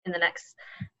in the next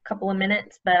couple of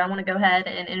minutes, but I want to go ahead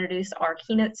and introduce our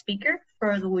keynote speaker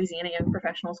for the Louisiana Young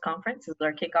Professionals Conference. This is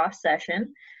our kickoff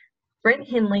session. Brent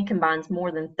Henley combines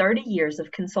more than 30 years of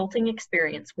consulting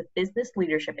experience with business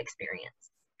leadership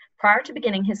experience. Prior to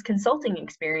beginning his consulting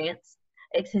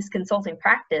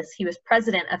practice, he was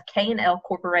president of K&L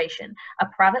Corporation, a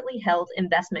privately held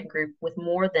investment group with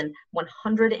more than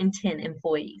 110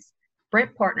 employees.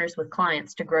 Brent partners with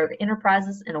clients to grow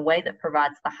enterprises in a way that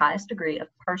provides the highest degree of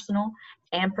personal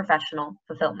and professional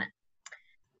fulfillment.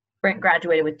 Brent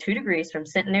graduated with 2 degrees from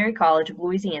Centenary College of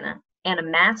Louisiana and a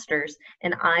master's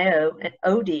in IO and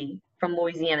OD from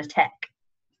Louisiana Tech.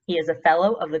 He is a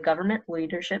fellow of the Government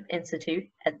Leadership Institute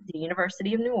at the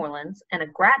University of New Orleans and a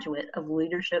graduate of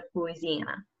Leadership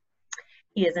Louisiana.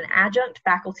 He is an adjunct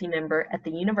faculty member at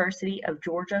the University of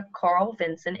Georgia Carl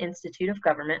Vinson Institute of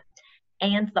Government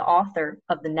and the author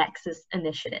of the Nexus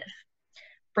Initiative.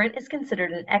 Brent is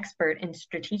considered an expert in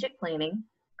strategic planning,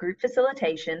 group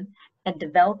facilitation, and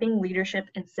developing leadership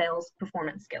and sales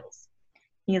performance skills.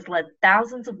 He has led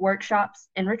thousands of workshops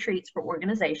and retreats for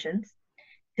organizations.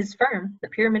 His firm, the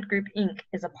Pyramid Group, Inc.,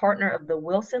 is a partner of the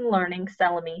Wilson Learning,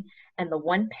 Selamy, and the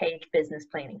One Page Business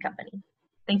Planning Company.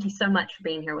 Thank you so much for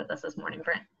being here with us this morning,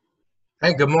 Brent.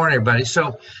 Hey, good morning, everybody.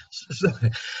 So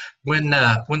when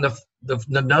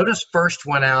the notice first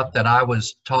went out that I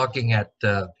was talking at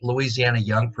Louisiana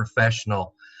Young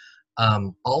Professional,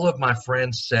 all of my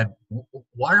friends said,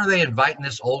 why are they inviting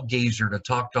this old geezer to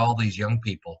talk to all these young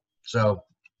people? So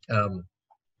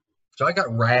I got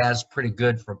razzed pretty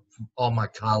good from all my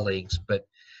colleagues, but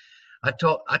I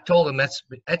told them that's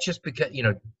just because, you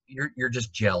know, you're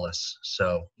just jealous.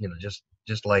 So, you know,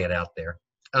 just lay it out there.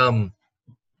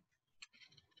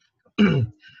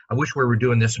 I wish we were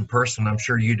doing this in person. I'm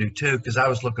sure you do too, because I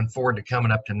was looking forward to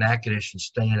coming up to Natchitoches and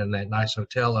staying in that nice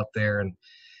hotel up there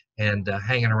and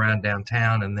hanging around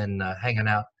downtown and then hanging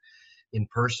out in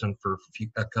person for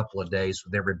a couple of days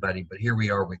with everybody. But here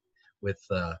we are with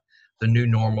the new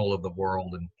normal of the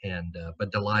world,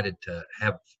 but delighted to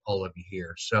have all of you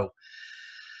here. So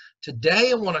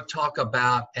today I want to talk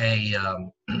about a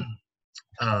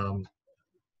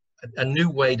new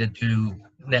way to do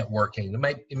networking.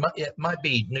 It might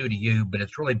be new to you, but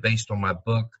it's really based on my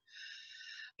book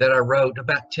that I wrote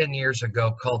about 10 years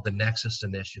ago called The Nexus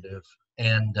Initiative.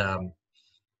 And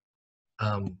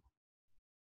and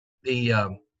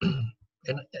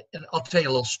I'll tell you a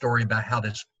little story about how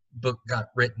this book got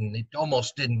written. It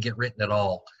almost didn't get written at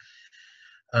all,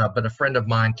 but a friend of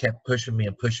mine kept pushing me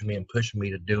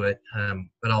to do it.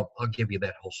 But I'll give you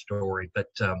that whole story.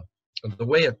 But the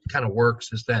way it kind of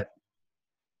works is that,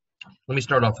 let me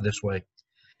start off this way.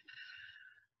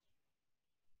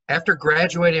 After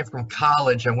graduating from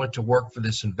college, I went to work for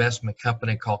this investment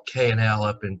company called K&L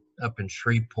up in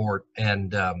Shreveport,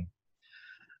 and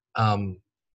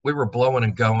we were blowing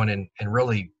and going and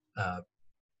really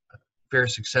very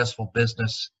successful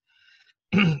business.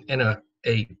 And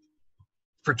a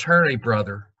fraternity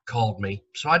brother called me.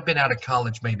 So I'd been out of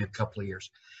college maybe a couple of years.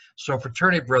 So a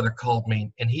fraternity brother called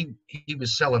me, and he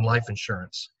was selling life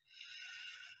insurance.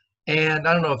 And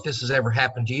I don't know if this has ever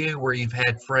happened to you, where you've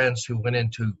had friends who went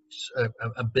into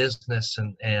a business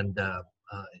and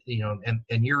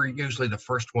you're usually the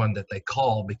first one that they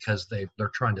call because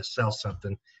they're trying to sell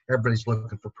something. Everybody's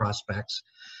looking for prospects.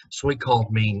 So he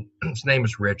called me. His name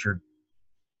is Richard.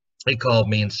 He called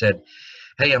me and said,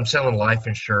 hey, I'm selling life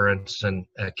insurance, and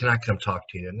can I come talk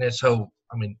to you? And so,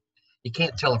 I mean, you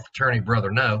can't tell a fraternity brother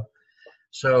no.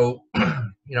 So,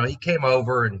 he came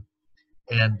over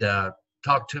and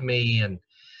talked to me, and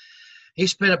he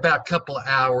spent about a couple of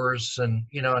hours, and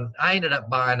I ended up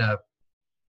buying a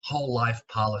whole life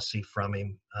policy from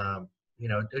him.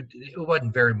 It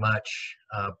wasn't very much,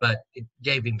 but it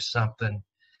gave him something.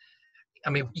 I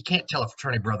mean, you can't tell a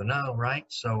fraternity brother no, right?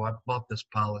 So I bought this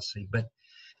policy,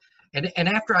 and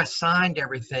after I signed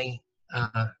everything,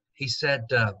 he said,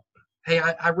 hey,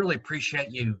 I really appreciate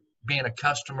you being a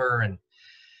customer,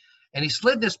 and he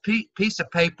slid this piece of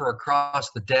paper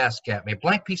across the desk at me, a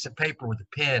blank piece of paper with a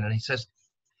pen, and he says,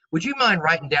 would you mind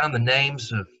writing down the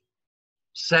names of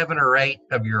 7 or 8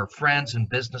 of your friends and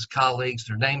business colleagues,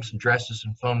 their names, addresses,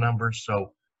 and phone numbers,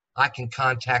 so I can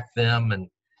contact them and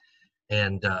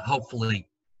hopefully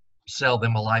sell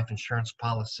them a life insurance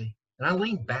policy? And I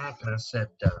leaned back and I said,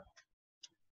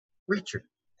 Richard,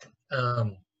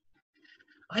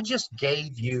 I just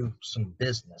gave you some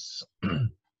business.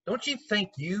 Don't you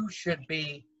think you should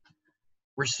be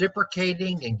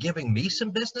reciprocating and giving me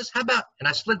some business? How about, and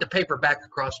I slid the paper back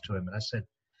across to him and I said,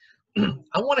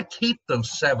 I want to keep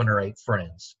those 7 or 8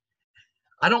 friends.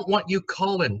 I don't want you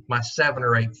calling my 7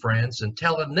 or 8 friends and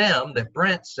telling them that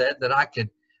Brent said that I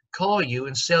could call you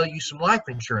and sell you some life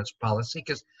insurance policy,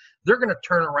 because they're going to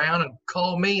turn around and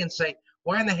call me and say,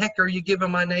 why in the heck are you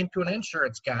giving my name to an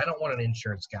insurance guy? I don't want an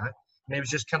insurance guy. And it was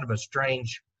just kind of a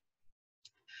strange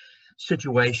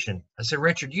situation. I said,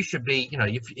 Richard, you should be,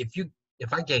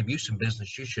 if I gave you some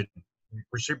business, you should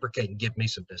reciprocate and give me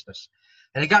some business.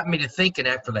 And it got me to thinking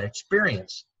after that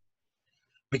experience,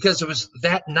 because it was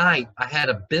that night I had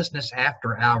a business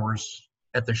after hours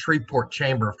at the Shreveport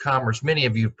Chamber of Commerce. Many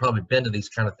of you have probably been to these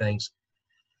kind of things.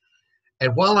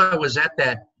 And while I was at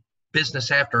that business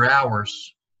after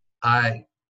hours, I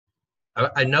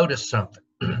noticed something.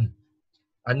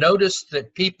 I noticed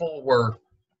that people were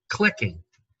clicking.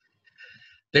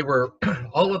 They were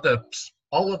all of the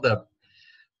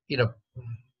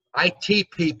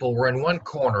IT people were in one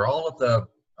corner. All of the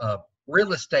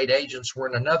real estate agents were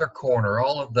in another corner.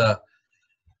 All of the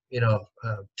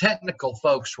technical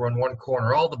folks were in one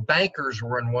corner. All the bankers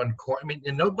were in one corner. I mean,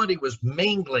 and nobody was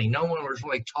mingling. No one was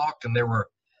really talking. There were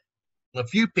a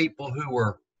few people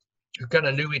who kind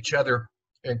of knew each other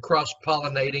and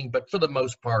cross-pollinating, but for the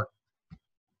most part,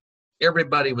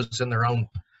 everybody was in their own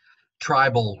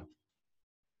tribal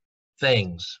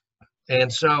things.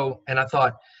 And I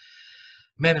thought,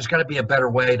 man, there's got to be a better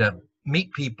way to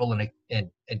meet people and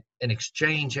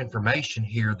exchange information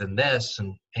here than this.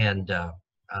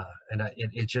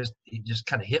 It just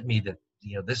kind of hit me that,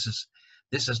 this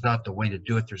is not the way to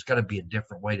do it. There's got to be a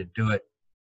different way to do it.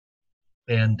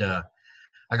 And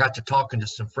I got to talking to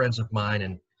some friends of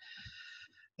mine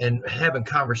and having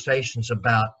conversations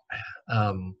about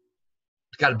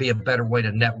it's got to be a better way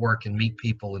to network and meet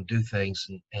people and do things.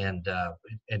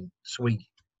 So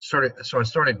I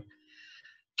started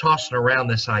tossing around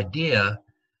this idea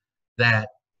that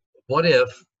what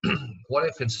if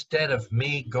instead of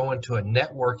me going to a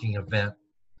networking event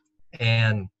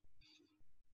and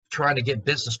trying to get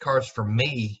business cards for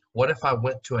me, what if I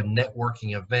went to a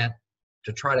networking event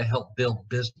to try to help build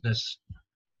business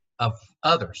of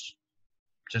others,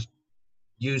 just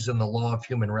using the law of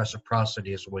human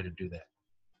reciprocity as a way to do that.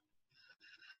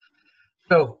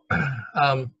 So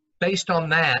based on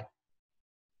that,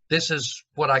 this is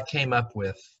what I came up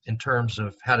with in terms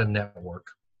of how to network.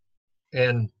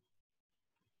 And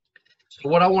so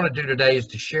what I want to do today is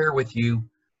to share with you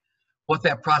what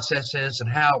that process is and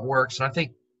how it works. And I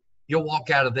think you'll walk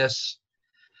out of this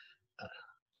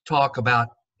talk about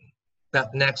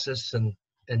Nexus and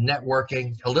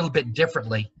networking a little bit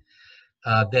differently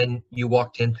than you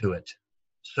walked into it.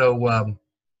 So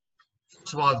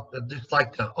first of all, I'd just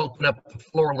like to open up the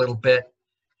floor a little bit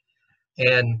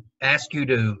and ask you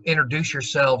to introduce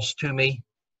yourselves to me.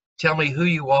 Tell me who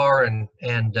you are and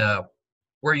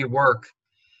where you work.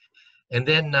 And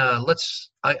then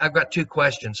I've got two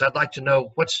questions. I'd like to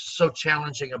know what's so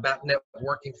challenging about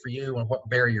networking for you and what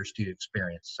barriers do you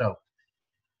experience? So,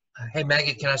 hey,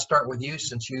 Maggie, can I start with you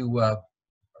since you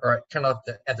are kind of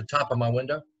at the top of my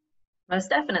window? Most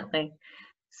definitely.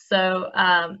 So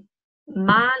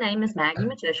my name is Maggie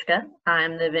Matushka.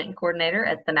 I'm the event coordinator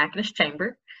at the Natchitoches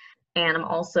Chamber, and I'm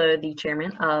also the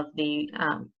chairman of the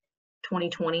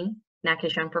 2020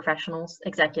 Natchitoches Young Professionals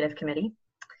Executive Committee.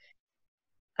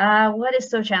 What is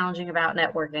so challenging about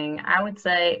networking? I would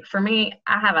say for me,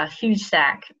 I have a huge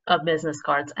stack of business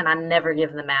cards and I never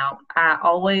give them out. I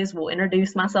always will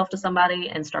introduce myself to somebody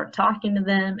and start talking to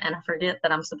them, and I forget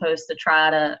that I'm supposed to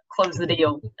try to close the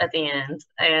deal at the end.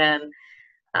 And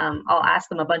I'll ask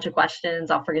them a bunch of questions.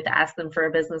 I'll forget to ask them for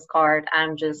a business card.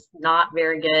 I'm just not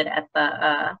very good at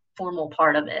the formal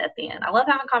part of it at the end. I love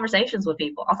having conversations with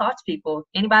people. I'll talk to people,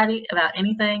 anybody about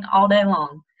anything all day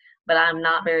long, but I'm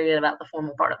not very good about the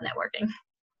formal part of networking.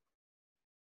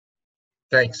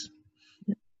 Thanks.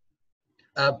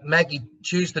 Maggie,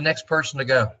 choose the next person to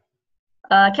go.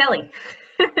 Kelly.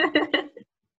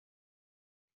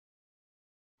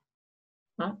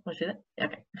 Oh, was she there?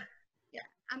 Okay. Yeah,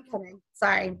 I'm coming.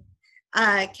 Sorry.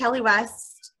 Kelly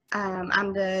West.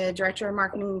 I'm the Director of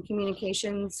Marketing and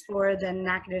Communications for the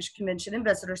Natchitoches Convention and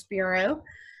Visitors Bureau.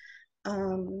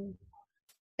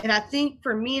 And I think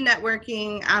for me,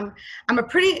 networking, I'm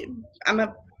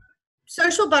a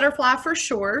social butterfly for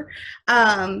sure.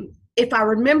 If I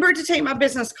remember to take my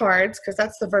business cards, because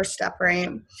that's the first step,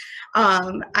 right?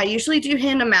 I usually do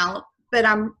hand them out, but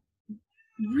I'm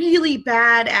really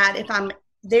bad at, if I'm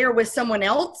there with someone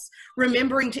else,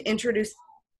 remembering to introduce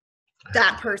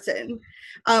that person.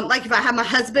 Like if I have my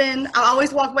husband, I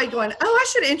always walk away going, oh, I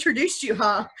should have introduced you,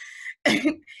 huh?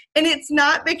 And it's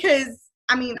not because,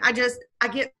 I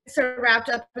get so wrapped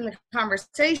up in the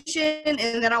conversation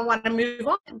and then I want to move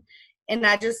on. And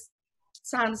I just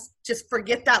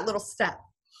forget that little step.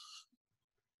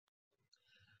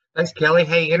 Thanks, Kelly.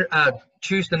 Hey,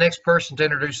 choose the next person to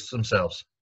introduce themselves.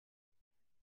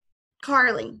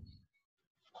 Carly.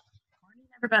 Morning,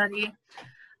 everybody.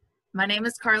 My name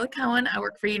is Carla Cohen. I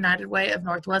work for United Way of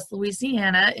Northwest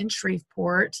Louisiana in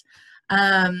Shreveport.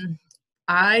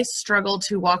 I struggle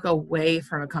to walk away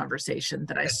from a conversation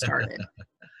that I started.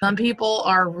 Some people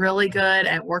are really good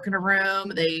at working a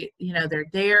room. They're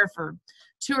there for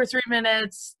 2 or 3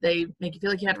 minutes. They make you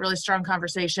feel like you had a really strong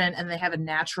conversation, and they have a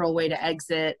natural way to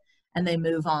exit, and they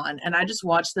move on. And I just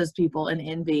watch those people in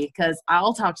envy, because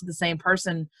I'll talk to the same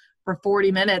person for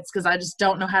 40 minutes because I just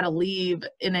don't know how to leave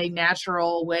in a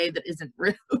natural way that isn't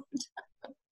rude.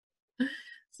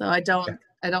 So I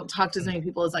don't talk to as many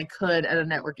people as I could at a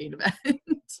networking event.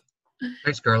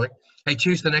 Thanks, Carly. Hey,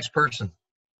 choose the next person.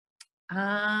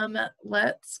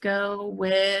 Let's go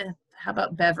with, how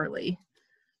about Beverly?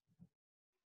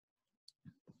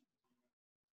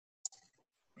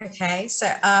 Okay,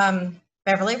 so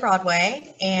Beverly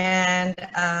Broadway, and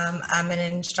I'm an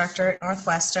instructor at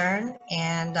Northwestern,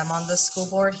 and I'm on the school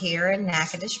board here in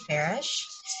Natchitoches Parish.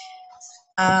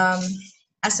 I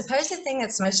suppose the thing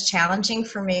that's most challenging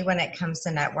for me when it comes to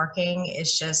networking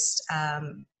is just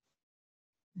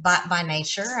by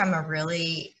nature, I'm a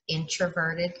really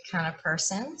introverted kind of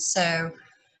person. So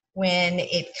when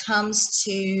it comes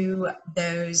to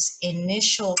those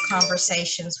initial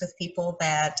conversations with people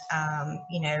that,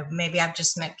 maybe I've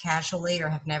just met casually or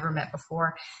have never met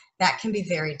before, that can be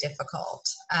very difficult.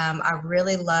 I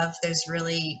really love those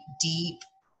really deep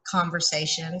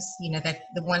conversations, that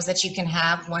the ones that you can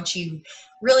have once you've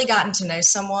really gotten to know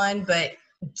someone, but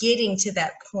getting to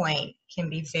that point can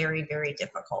be very, very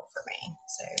difficult for me.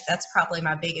 So that's probably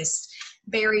my biggest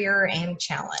barrier and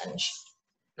challenge.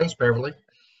 Thanks, Beverly.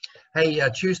 Hey,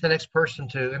 choose the next person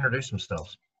to introduce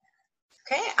themselves.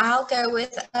 Okay, I'll go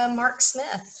with Mark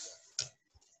Smith.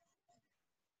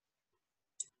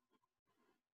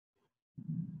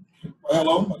 Well,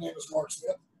 hello, my name is Mark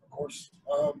Smith, of course.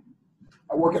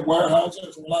 I work at Weyerhaeuser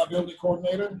as a reliability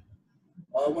coordinator.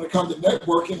 When it comes to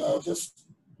networking, just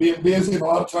being busy, and a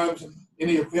lot of times in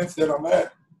any events that I'm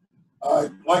at, I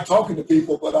like talking to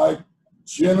people, but I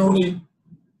generally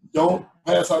don't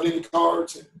pass out any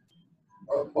cards. And,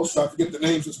 most times I forget the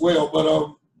names as well,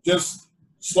 but just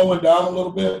slowing down a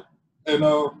little bit and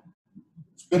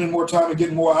spending more time and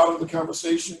getting more out of the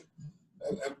conversation,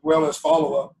 and well as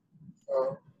follow-up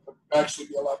would actually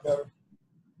be a lot better.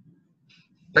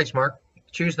 Thanks, Mark.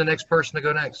 Choose the next person to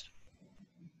go next.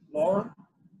 Laura?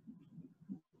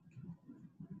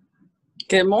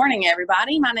 Good morning,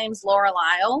 everybody. My name is Laura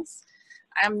Lyles.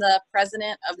 I'm the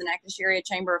president of the Natchitoches Area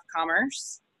Chamber of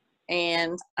Commerce,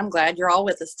 and I'm glad you're all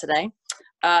with us today.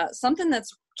 Something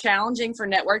that's challenging for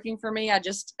networking for me,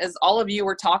 as all of you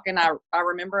were talking, I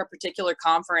remember a particular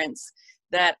conference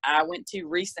that I went to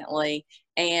recently,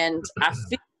 and I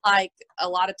feel like a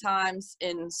lot of times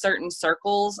in certain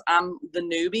circles, I'm the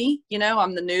newbie,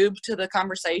 I'm the noob to the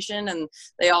conversation, and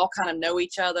they all kind of know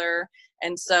each other.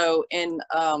 And so in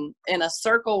a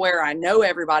circle where I know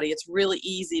everybody, it's really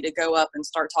easy to go up and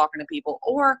start talking to people.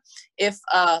 Or if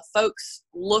folks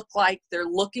look like they're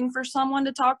looking for someone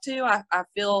to talk to, I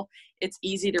feel it's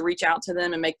easy to reach out to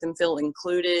them and make them feel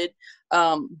included.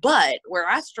 But where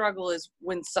I struggle is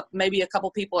when maybe a couple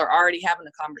people are already having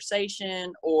a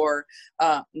conversation, or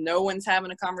no one's having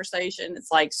a conversation.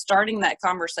 It's like starting that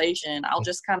conversation, I'll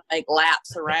just kind of make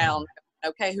laps around.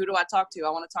 Okay, who do I talk to?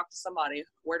 I want to talk to somebody.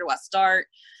 Where do I start?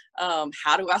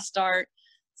 How do I start?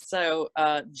 So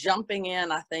jumping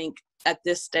in, I think, at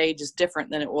this stage is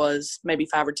different than it was maybe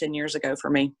 5 or 10 years ago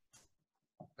for me.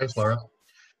 Thanks, Laura.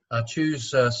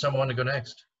 Choose someone to go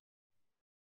next.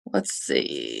 Let's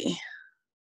see.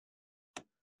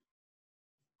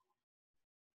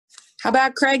 How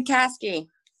about Craig Caskey?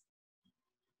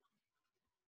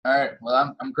 All right.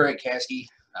 Well, I'm Craig Caskey.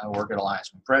 I work at Alliance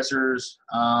Compressors.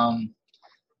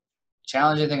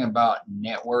 Challenging thing about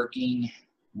networking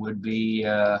would be,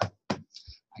 I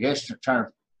guess, trying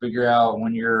to figure out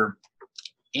when you're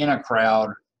in a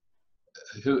crowd,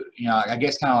 who, I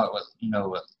guess kind of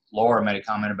what Laura made a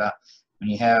comment about, when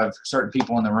you have certain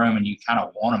people in the room and you kind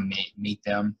of want to meet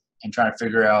them, and trying to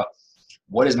figure out,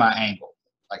 what is my angle?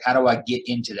 Like, how do I get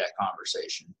into that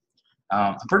conversation?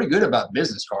 I'm pretty good about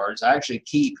business cards. I actually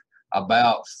keep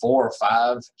about 4 or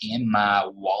 5 in my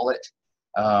wallet.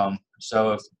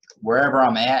 So if wherever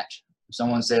I'm at, if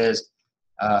someone says,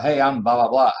 hey, I'm blah, blah,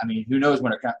 blah, I mean, who knows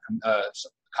when a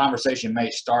conversation may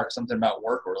start, something about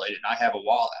work related, and I have a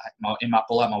wallet,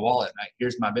 pull out my wallet, and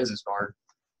here's my business card.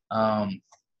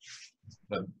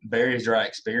 But barriers that I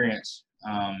experience,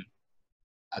 I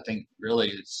think really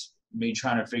it's me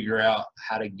trying to figure out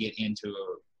how to get into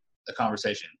a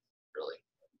conversation, really.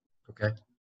 Okay.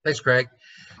 Thanks, Craig.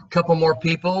 A couple more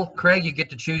people. Craig, you get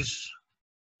to choose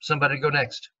somebody to go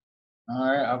next. All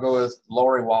right, I'll go with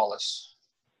Lori Wallace.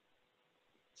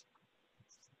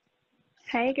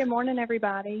 Hey, good morning,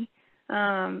 everybody.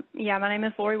 Yeah, my name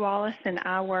is Lori Wallace, and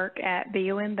I work at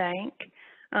BOM Bank.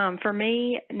 For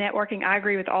me, networking, I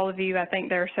agree with all of you. I think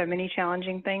there are so many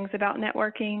challenging things about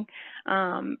networking,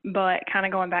 but kind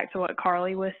of going back to what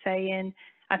Carly was saying,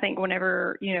 I think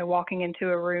whenever, walking into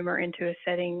a room or into a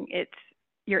setting,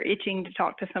 you're itching to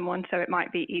talk to someone, so it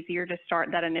might be easier to start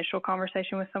that initial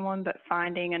conversation with someone, but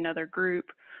finding another group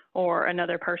or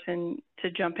another person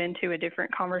to jump into a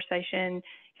different conversation,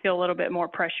 you feel a little bit more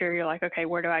pressure. You're like, okay,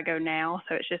 where do I go now?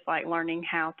 So it's just like learning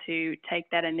how to take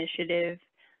that initiative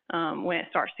when it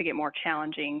starts to get more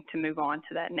challenging to move on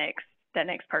to that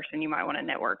next person you might want to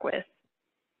network with.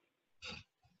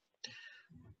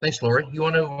 Thanks, Lori. You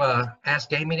want to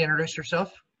ask Amy to introduce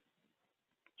herself?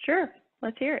 Sure,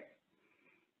 let's hear it.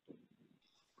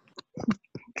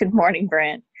 Good morning,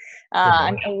 Brent.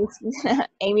 I'm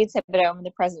Amy Thibodeau. I'm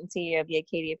the president and CEO of the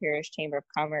Acadia Parish Chamber of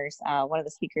Commerce, one of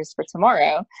the speakers for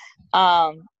tomorrow.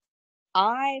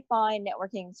 I find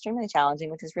networking extremely challenging,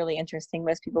 which is really interesting.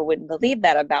 Most people wouldn't believe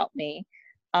that about me.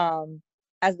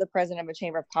 As the president of a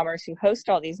Chamber of Commerce who hosts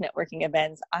all these networking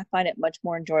events, I find it much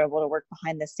more enjoyable to work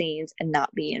behind the scenes and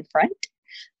not be in front.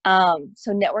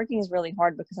 So networking is really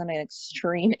hard because I'm an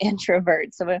extreme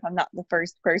introvert. So if I'm not the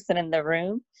first person in the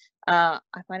room, I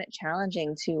find it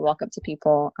challenging to walk up to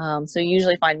people. So you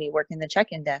usually find me working the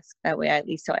check-in desk. That way I at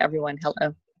least tell everyone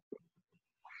hello.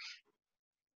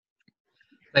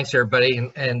 Thanks,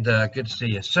 everybody, and good to see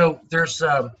you. So there's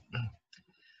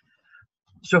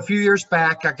so a few years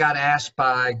back, I got asked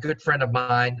by a good friend of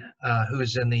mine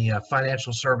who's in the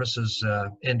financial services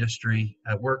industry.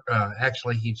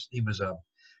 Actually, he was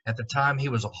at the time he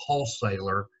was a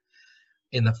wholesaler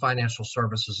in the financial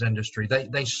services industry.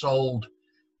 They sold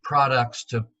products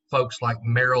to folks like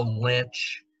Merrill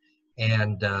Lynch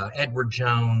and Edward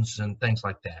Jones and things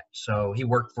like that. So he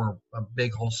worked for a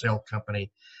big wholesale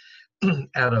company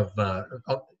out of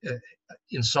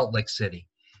in Salt Lake City,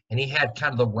 and he had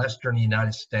kind of the Western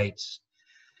United States.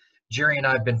 Jerry and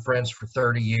I have been friends for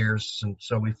 30 years, and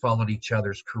so we followed each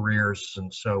other's careers.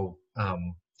 And so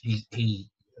he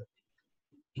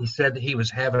said that he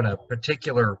was having a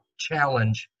particular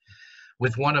challenge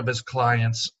with one of his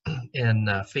clients in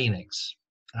Phoenix.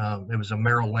 It was a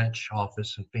Merrill Lynch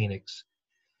office in Phoenix.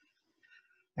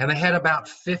 And they had about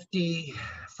 50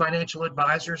 financial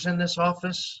advisors in this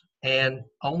office, and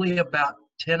only about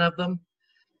 10 of them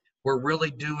were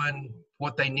really doing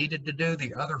what they needed to do.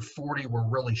 The other 40 were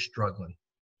really struggling.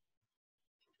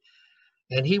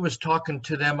 And he was talking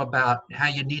to them about how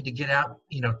you need to get out,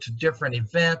 to different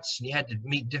events, and you had to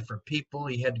meet different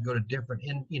people. You had to go to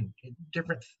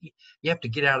you have to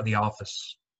get out of the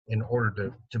office in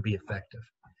order to be effective.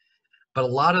 But a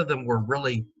lot of them were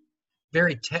really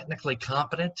very technically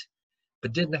competent,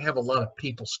 but didn't have a lot of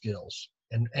people skills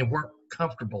and weren't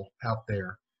comfortable out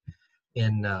there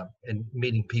in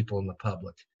meeting people in the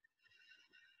public.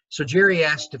 So Jerry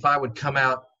asked if I would come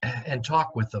out and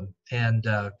talk with them, and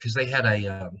because they had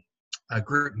a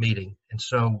group meeting, and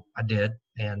so I did.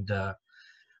 And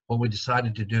what we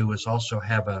decided to do was also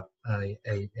have a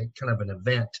kind of an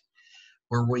event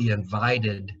where we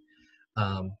invited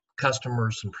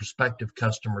customers and prospective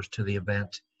customers to the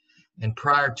event. And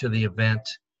prior to the event,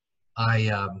 I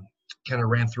kind of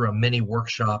ran through a mini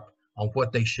workshop on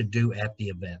what they should do at the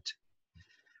event.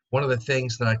 One of the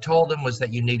things that I told them was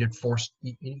that you needed four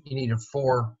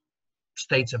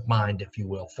states of mind, if you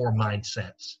will, 4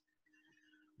 mindsets.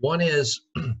 One is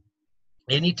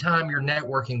anytime you're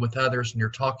networking with others and you're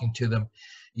talking to them,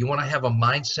 you want to have a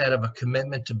mindset of a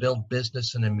commitment to build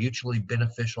business in a mutually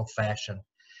beneficial fashion.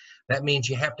 That means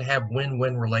you have to have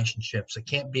win-win relationships. It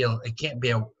can't be I'm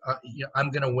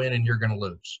going to win and you're going to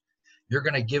lose. You're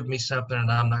going to give me something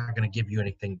and I'm not going to give you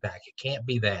anything back. It can't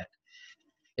be that.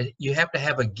 You have to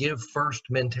have a give first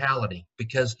mentality,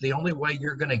 because the only way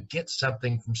you're going to get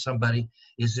something from somebody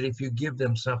is that if you give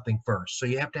them something first. So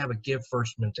you have to have a give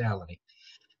first mentality.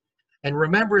 And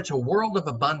remember, it's a world of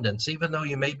abundance. Even though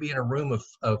you may be in a room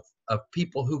of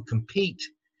people who compete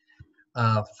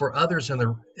for others in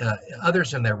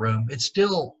their room, it's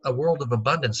still a world of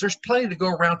abundance. There's plenty to go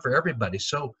around for everybody.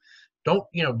 So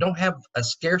don't have a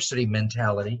scarcity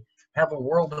mentality. Have a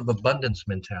world of abundance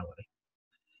mentality.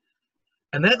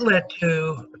 And that led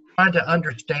to trying to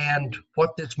understand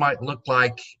what this might look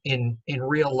like in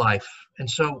real life. And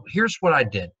so here's what I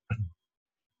did.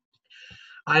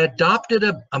 I adopted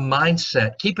a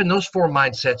mindset, keeping those 4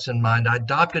 mindsets in mind. I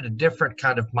adopted a different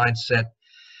kind of mindset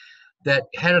that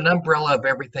had an umbrella of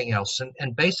everything else.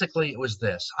 And basically it was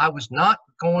this: I was not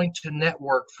going to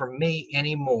network for me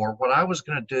anymore. What I was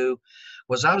going to do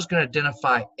was I was going to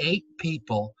identify 8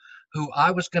 people who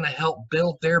I was going to help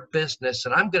build their business,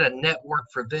 and I'm going to network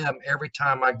for them every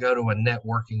time I go to a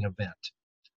networking event.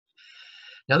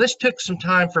 Now, this took some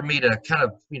time for me to kind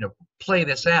of, play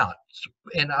this out.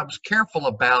 And I was careful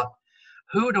about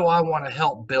who do I want to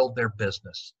help build their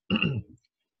business.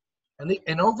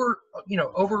 and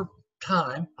over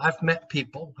time, I've met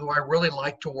people who I really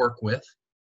like to work with.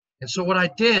 And so what I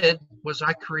did was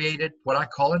I created what I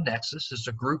call a nexus. It's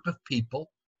a group of people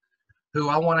who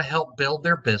I want to help build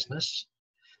their business.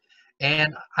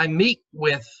 And I meet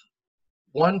with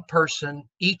one person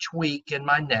each week in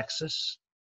my nexus.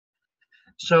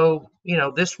 So,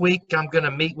 this week I'm going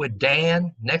to meet with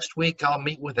Dan. Next week I'll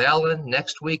meet with Ellen.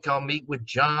 Next week I'll meet with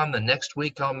John. The next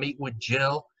week I'll meet with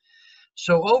Jill.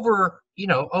 So over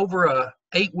a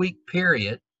 8-week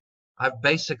period, I've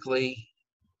basically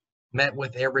met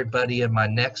with everybody in my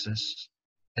nexus.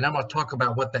 And I'm going to talk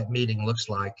about what that meeting looks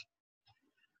like.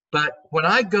 But when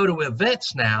I go to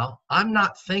events now, I'm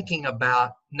not thinking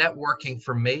about networking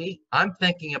for me. I'm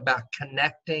thinking about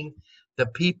connecting the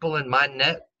people in my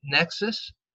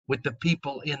nexus with the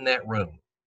people in that room.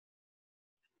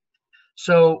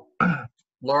 So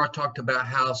Laura talked about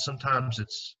how sometimes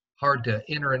it's hard to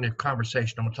enter into a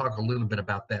conversation. I'm going to talk a little bit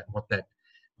about that, what that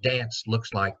dance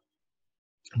looks like.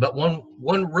 But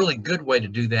one really good way to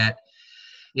do that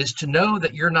is to know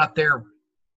that you're not there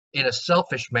in a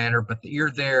selfish manner, but that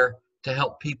you're there to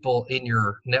help people in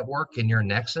your network, in your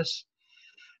nexus.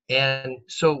 And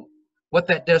so what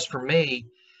that does for me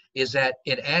is that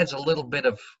it adds a little bit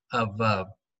of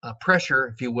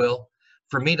pressure, if you will,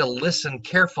 for me to listen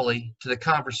carefully to the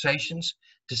conversations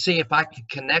to see if I can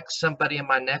connect somebody in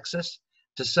my nexus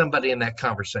to somebody in that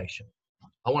conversation.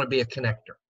 I want to be a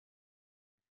connector.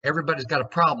 Everybody's got a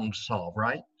problem to solve,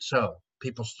 right? So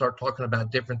people start talking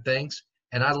about different things.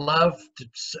 And I love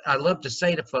to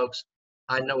say to folks,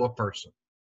 I know a person,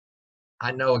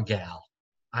 I know a gal,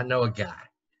 I know a guy.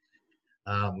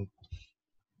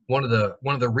 One of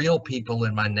the real people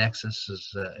in my nexus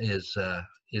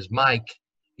is Mike.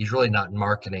 He's really not in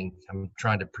marketing. I'm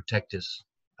trying to protect his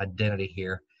identity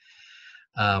here.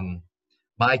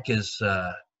 Mike is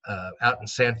out in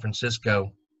San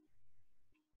Francisco,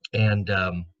 and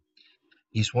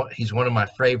he's one of my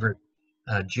favorite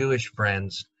Jewish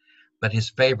friends. But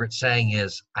his favorite saying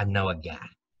is, I know a guy.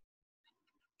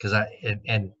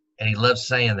 And he loves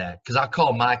saying that. Because I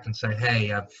call Mike and say,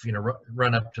 hey, I've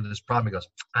run up to this problem. He goes,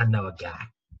 I know a guy.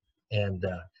 And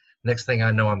next thing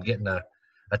I know, I'm getting a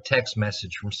text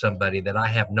message from somebody that I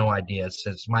have no idea. It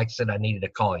says, Mike said I needed to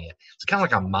call you. It's kind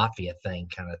of like a mafia thing,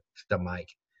 kind of to Mike.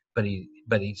 But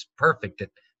he's perfect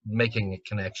at making a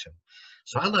connection.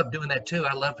 So I love doing that too.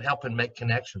 I love helping make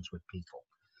connections with people.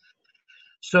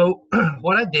 So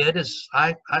what I did is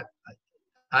I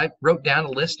wrote down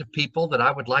a list of people that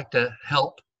I would like to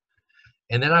help.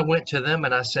 And then I went to them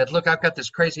and I said, look, I've got this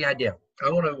crazy idea.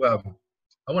 I want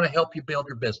to help you build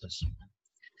your business.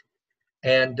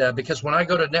 And because when I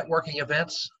go to networking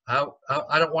events, I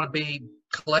don't want to be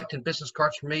collecting business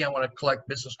cards for me. I want to collect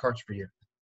business cards for you.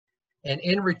 And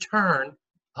in return,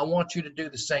 I want you to do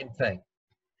the same thing.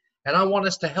 And I want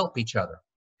us to help each other.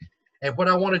 And what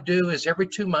I want to do is every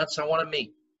 2 months, I want to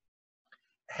meet,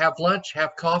 have lunch,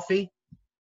 have coffee.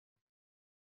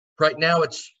 Right now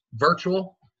it's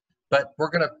virtual, but we're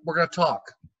gonna talk.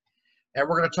 And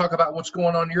we're going to talk about what's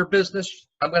going on in your business.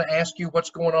 I'm going to ask you what's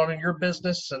going on in your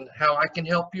business and how I can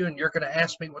help you. And you're going to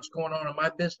ask me what's going on in my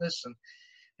business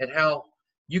and how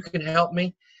you can help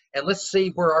me. And let's see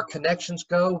where our connections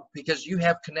go, because you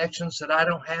have connections that I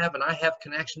don't have and I have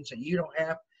connections that you don't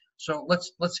have. So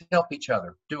let's help each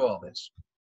other do all this.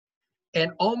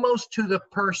 And almost to the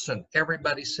person,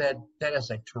 everybody said, that is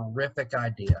a terrific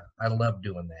idea. I love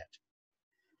doing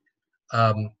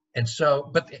that. And so,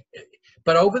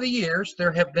 but over the years,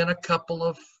 there have been a couple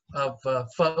of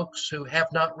folks who have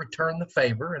not returned the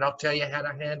favor, and I'll tell you how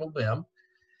to handle them,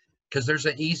 because there's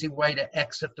an easy way to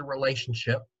exit the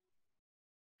relationship.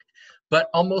 But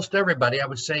almost everybody, I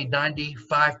would say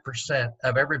 95%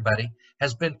 of everybody,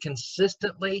 has been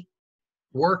consistently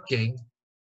working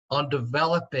on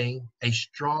developing a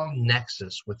strong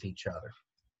nexus with each other.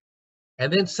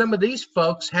 And then some of these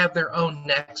folks have their own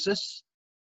nexus,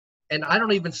 and I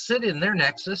don't even sit in their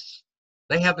nexus.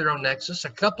 They have their own nexus.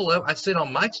 I sit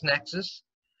on Mike's nexus.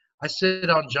 I sit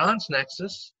on John's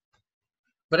nexus.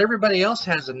 But everybody else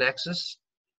has a nexus.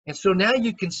 And so now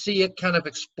you can see it kind of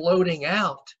exploding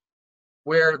out,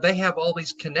 where they have all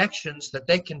these connections that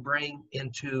they can bring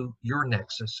into your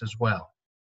nexus as well.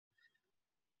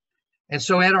 And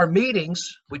so at our meetings,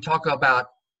 we talk about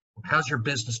how's your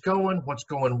business going, what's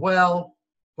going well,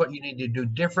 what you need to do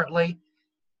differently.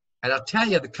 And I'll tell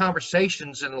you, the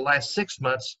conversations in the last 6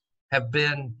 months have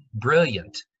been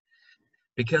brilliant,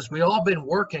 because we all been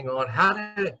working on how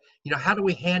do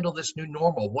we handle this new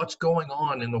normal? What's going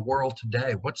on in the world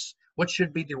today? What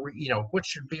should be what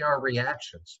should be our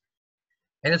reactions?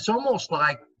 And it's almost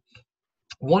like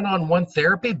one-on-one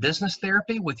therapy, business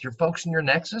therapy with your folks in your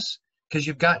Nexus, because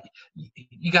you got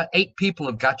 8 people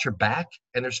who've got your back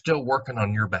and they're still working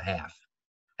on your behalf.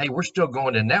 Hey, we're still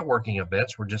going to networking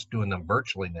events. We're just doing them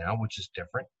virtually now, which is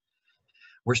different.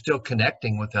 We're still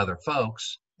connecting with other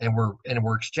folks, and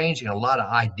we're exchanging a lot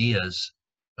of ideas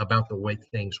about the way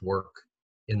things work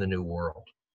in the new world.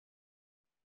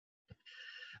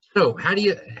 So how do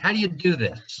you do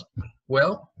this?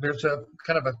 Well, there's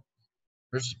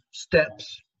there's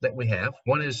steps that we have.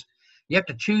 One is you have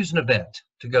to choose an event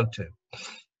to go to.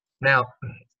 Now,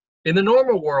 in the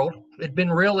normal world, it'd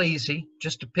been real easy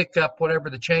just to pick up whatever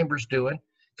the chamber's doing,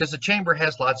 because the chamber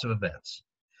has lots of events.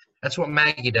 That's what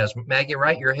Maggie does. Maggie,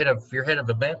 right? You're head of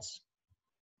events.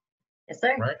 Yes,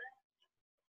 sir. Right.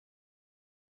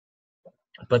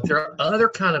 But there are other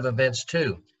kind of events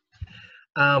too.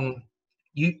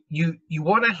 You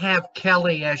want to have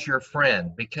Kelly as your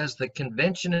friend, because the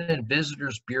Convention and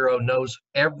Visitors Bureau knows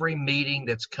every meeting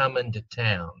that's coming to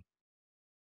town,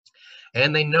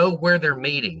 and they know where they're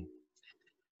meeting.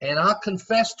 And I'll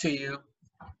confess to you,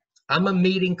 I'm a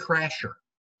meeting crasher.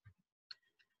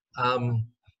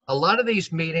 A lot of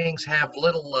these meetings have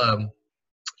little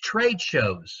trade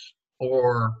shows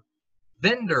or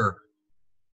vendor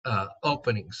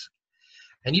openings,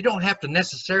 and you don't have to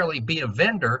necessarily be a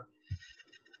vendor,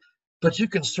 but you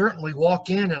can certainly walk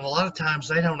in, and a lot of times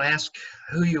they don't ask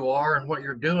who you are and what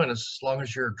you're doing, as long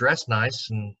as you're dressed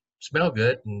nice and smell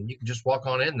good, and you can just walk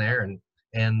on in there,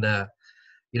 and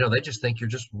they just think you're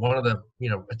just one of the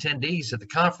attendees at the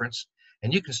conference,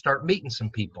 and you can start meeting some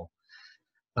people.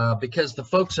 Because the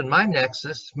folks in my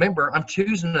Nexus, remember, I'm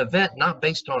choosing an event not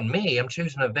based on me. I'm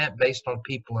choosing an event based on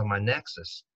people in my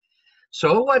Nexus.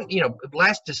 So it wasn't,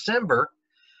 last December,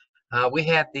 we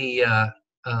had the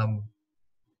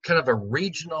kind of a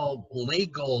regional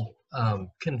legal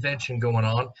convention going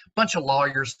on. A bunch of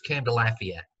lawyers came to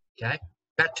Lafayette, okay?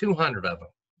 About 200 of them.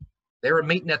 They were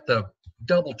meeting at the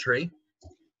DoubleTree,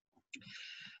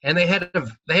 and they had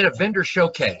a vendor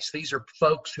showcase. These are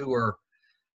folks who are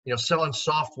selling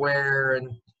software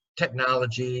and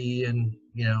technology and,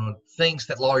 things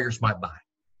that lawyers might buy.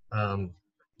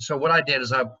 So what I did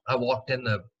is I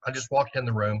just walked in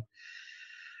the room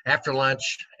after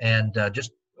lunch and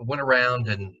just went around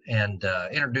and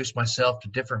introduced myself to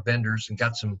different vendors and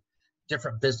got some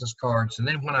different business cards. And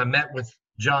then when I met with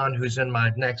John, who's in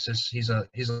my Nexus, he's a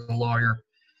lawyer.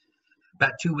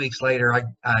 About 2 weeks later,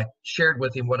 I shared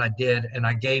with him what I did, and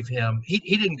I gave him. He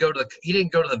didn't go to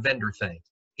the vendor thing.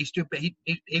 He's stupid.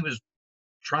 He was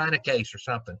trying a case or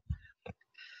something.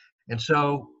 And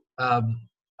so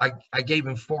I gave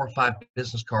him 4 or 5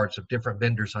 business cards of different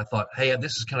vendors. I thought, hey,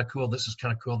 this is kind of cool. This is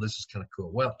kind of cool. This is kind of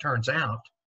cool. Well, it turns out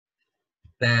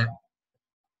that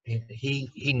he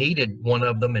needed one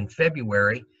of them in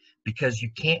February, because you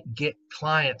can't get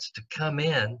clients to come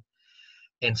in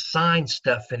and sign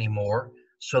stuff anymore.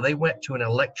 So they went to an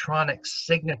electronic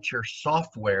signature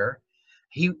software.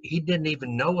 He didn't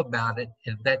even know about it,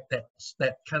 and that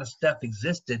kind of stuff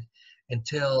existed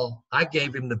until I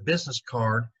gave him the business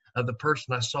card of the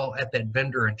person I saw at that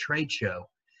vendor and trade show.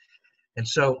 And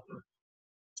so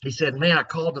he said, man, I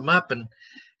called him up, and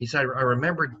he said, I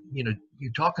remembered,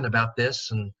 you talking about this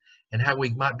and how we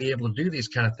might be able to do these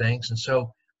kind of things. And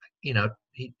so,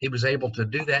 he was able to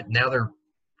do that. Now they're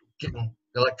getting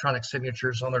electronic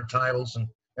signatures on their titles and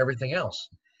everything else.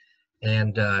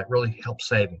 And it really helped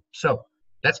save him. So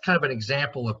that's kind of an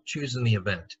example of choosing the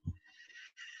event.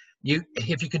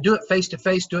 If you can do it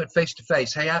face-to-face, do it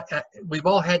face-to-face. Hey, we've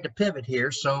all had to pivot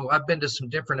here. So I've been to some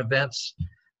different events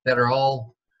that are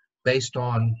all based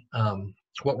on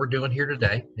what we're doing here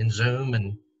today in Zoom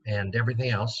and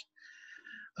everything else.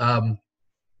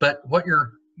 But what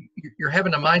you're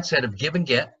having a mindset of give and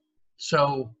get.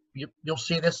 So you'll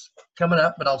see this coming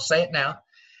up, but I'll say it now.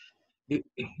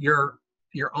 Your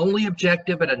only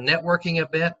objective at a networking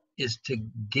event is to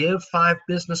give 5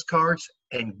 business cards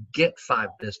and get 5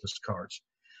 business cards.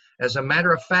 As a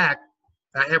matter of fact,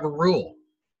 I have a rule.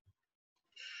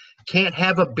 Can't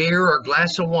have a beer or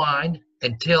glass of wine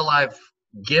until I've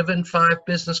given 5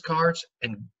 business cards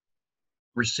and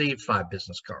received 5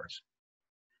 business cards.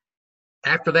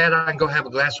 After that, I can go have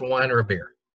a glass of wine or a beer.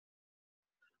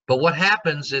 But what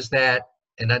happens is that,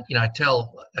 and I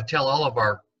tell all of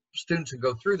our students who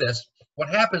go through this, what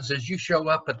happens is you show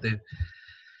up at the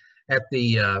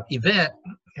event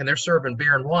and they're serving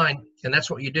beer and wine, and that's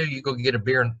what you do. You go get a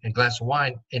beer and a glass of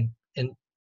wine, and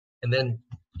then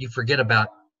you forget about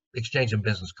exchanging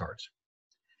business cards,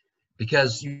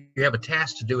 because you have a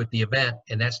task to do at the event,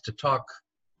 and that's to talk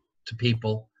to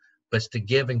people, but it's to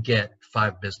give and get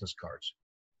 5 business cards.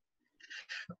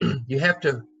 You have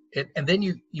to, and then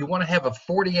you want to have a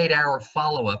 48-hour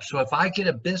follow-up. So if I get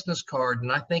a business card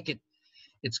and I think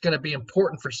it's going to be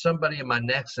important for somebody in my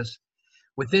Nexus,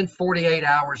 within 48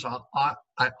 hours,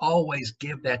 I always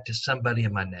give that to somebody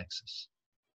in my Nexus.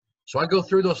 So I go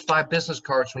through those 5 business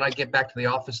cards when I get back to the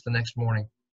office the next morning.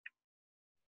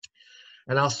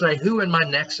 And I'll say, who in my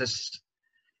Nexus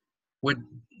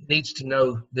needs to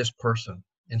know this person?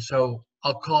 And so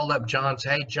I'll call up John,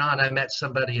 say, hey, John, I met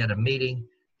somebody at a meeting,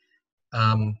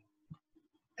 and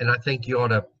I think you ought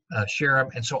to share them.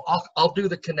 And so I'll do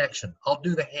the connection. I'll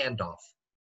do the handoff.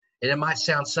 And it might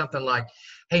sound something like,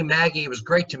 hey, Maggie, it was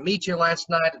great to meet you last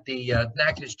night at the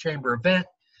Natchitoches Chamber event.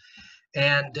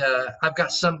 And I've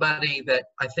got somebody that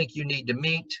I think you need to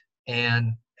meet,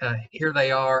 and here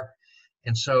they are.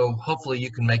 And so hopefully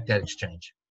you can make that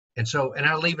exchange. And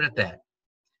I'll leave it at that.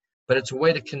 But it's a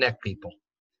way to connect people.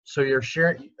 So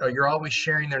you're always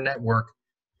sharing their network,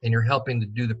 and you're helping to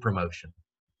do the promotion.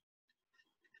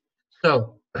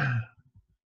 So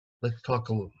let's talk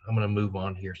a little. I'm going to move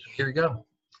on here. So here we go.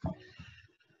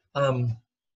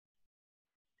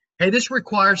 Hey, this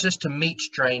requires us to meet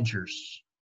strangers.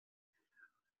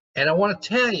 And I want to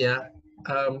tell you,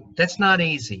 that's not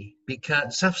easy,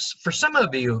 because for some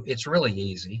of you, it's really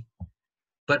easy.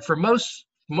 But for most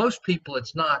people,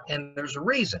 it's not. And there's a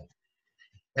reason.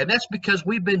 And that's because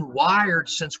we've been wired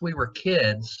since we were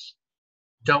kids.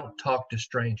 Don't talk to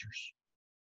strangers.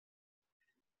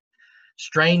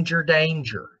 Stranger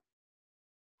danger.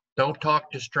 Don't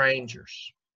talk to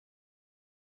strangers.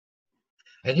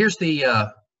 And here's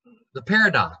the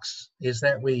paradox, is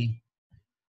that we,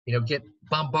 get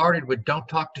bombarded with don't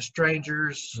talk to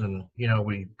strangers, and,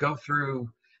 we go through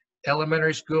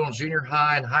elementary school and junior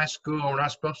high and high school, and we're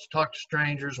not supposed to talk to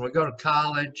strangers, and we go to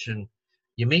college and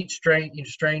you meet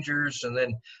strangers, and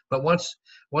then, but once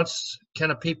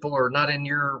kind of people are not in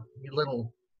your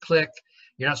little clique,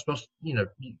 you're not supposed to,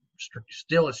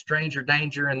 still a stranger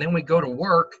danger. And then we go to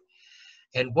work,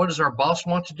 and what does our boss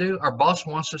want to do? Our boss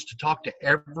wants us to talk to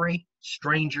every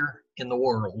stranger in the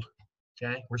world.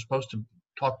 Okay, we're supposed to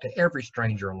talk to every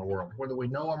stranger in the world, whether we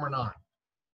know them or not.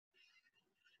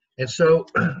 And so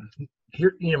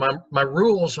here, my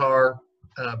rules are,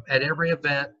 at every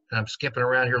event, and I'm skipping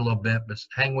around here a little bit, but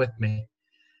hang with me.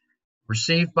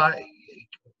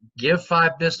 Give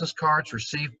 5 business cards,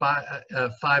 receive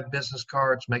 5 business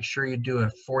cards. Make sure you do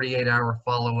a 48-hour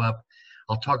follow-up.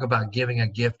 I'll talk about giving a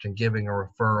gift and giving a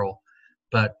referral,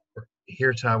 but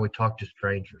here's how we talk to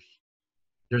strangers.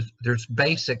 There's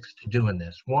basics to doing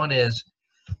this. One is,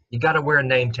 you got to wear a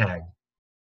name tag.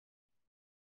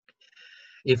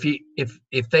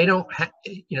 If they don't,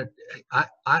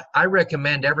 I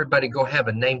recommend everybody go have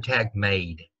a name tag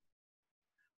made,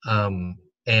 and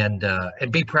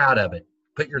be proud of it.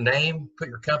 Put your name, put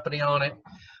your company on it,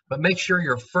 but make sure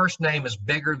your first name is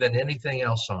bigger than anything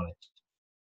else on it,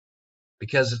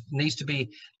 because it needs to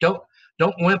be. Don't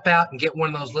wimp out and get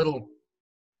one of those little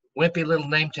wimpy little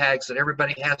name tags that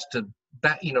everybody has to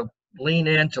lean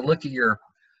in to look at your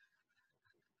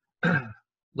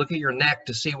neck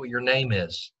to see what your name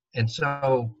is. And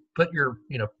so put your,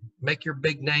 make your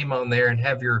big name on there and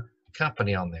have your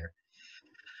company on there.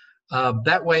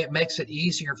 That way it makes it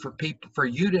easier for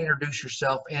you to introduce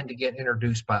yourself and to get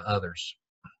introduced by others.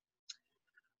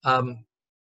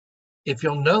 If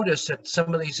you'll notice at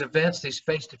some of these events, these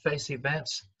face-to-face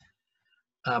events,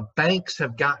 banks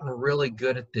have gotten really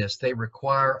good at this. They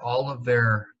require all of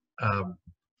their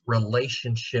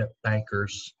relationship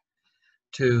bankers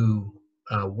to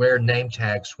wear name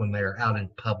tags when they're out in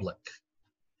public,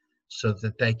 so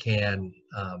that they can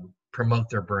promote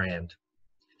their brand.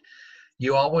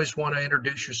 You always want to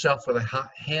introduce yourself with a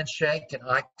handshake and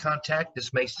eye contact.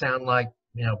 This may sound like,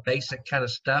 basic kind of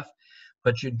stuff,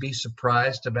 but you'd be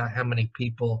surprised about how many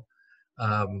people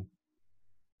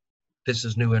this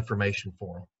is new information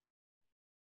for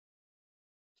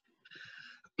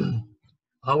them.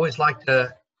 I always like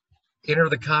to enter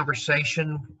the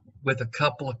conversation with a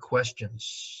couple of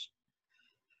questions.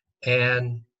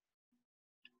 And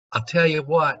I'll tell you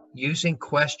what, using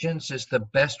questions is the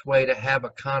best way to have a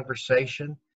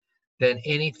conversation than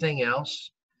anything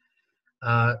else.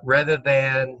 Rather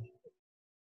than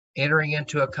entering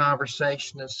into a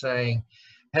conversation and saying,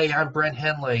 hey, I'm Brent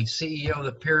Henley, CEO of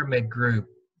the Pyramid Group.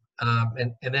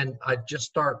 And then I just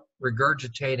start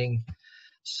regurgitating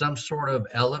some sort of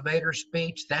elevator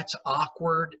speech, that's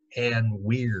awkward and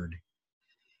weird.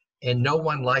 And no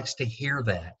one likes to hear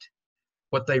that.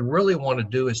 What they really want to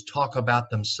do is talk about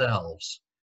themselves.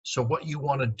 So what you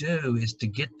want to do is to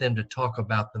get them to talk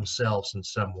about themselves in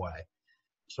some way.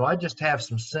 So I just have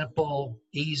some simple,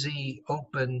 easy,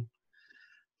 opening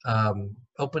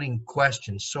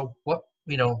questions. So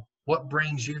what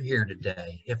brings you here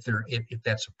today? If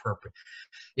that's appropriate.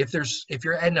 If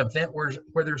you're at an event where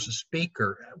there's a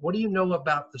speaker, what do you know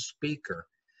about the speaker?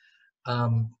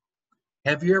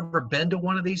 Have you ever been to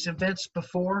one of these events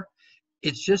before?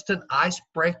 It's just an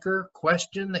icebreaker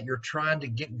question that you're trying to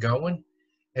get going.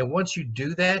 And once you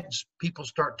do that, people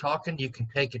start talking, you can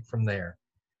take it from there.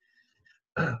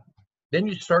 Then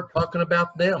you start talking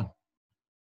about them.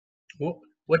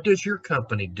 What does your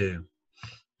company do?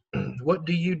 What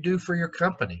do you do for your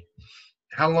company?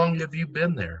 How long have you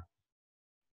been there?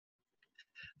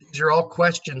 These are all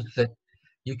questions that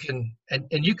you can,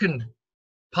 and you can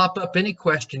pop up any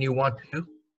question you want to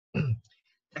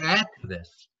add to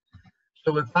this.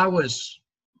 So if I was,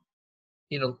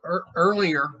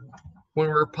 earlier when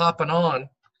we were popping on,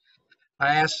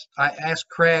 I asked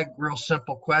Craig real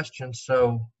simple questions.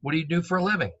 So what do you do for a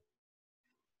living?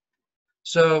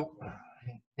 So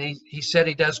he said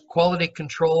he does quality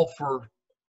control for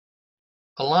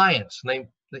Alliance, and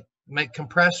they make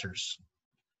compressors.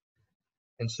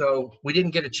 And so we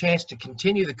didn't get a chance to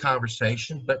continue the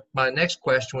conversation, but my next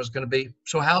question was going to be,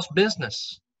 so how's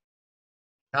business?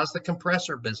 How's the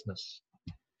compressor business?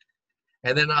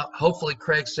 And then hopefully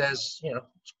Craig says,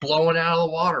 it's blowing out of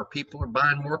the water. People are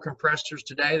buying more compressors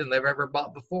today than they've ever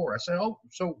bought before. I said, oh,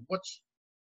 so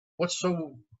what's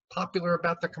so popular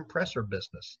about the compressor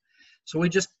business? So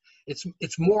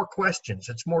it's more questions.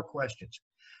 It's more questions.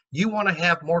 You want to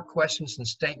have more questions and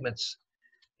statements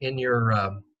in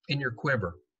your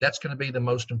quiver. That's going to be the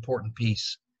most important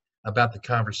piece about the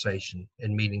conversation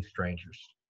and meeting strangers.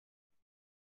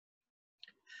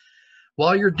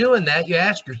 While you're doing that, you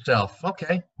ask yourself,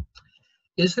 okay,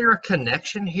 is there a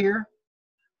connection here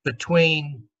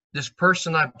between this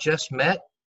person I've just met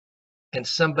and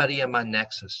somebody in my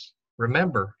nexus?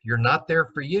 Remember, you're not there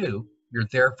for you, you're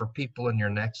there for people in your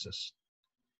nexus.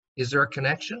 Is there a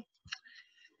connection?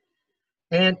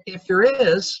 And if there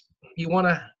is, you want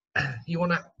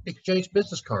to exchange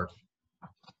business cards.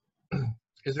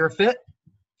 Is there a fit?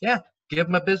 Yeah, give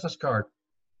them a business card.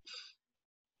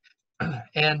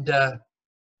 And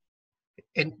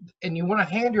you want to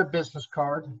hand your business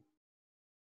card.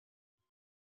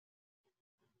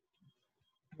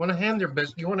 You want to hand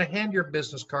your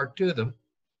business card to them.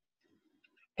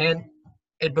 And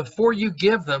before you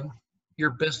give them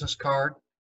your business card,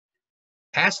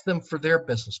 ask them for their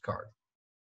business card.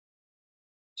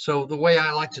 So the way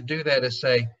I like to do that is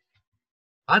say,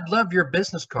 I'd love your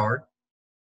business card.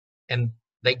 And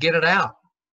they get it out.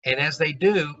 And as they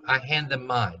do, I hand them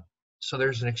mine. So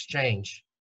there's an exchange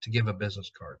to give a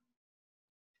business card.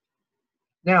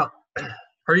 Now,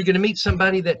 are you going to meet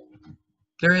somebody that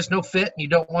there is no fit and you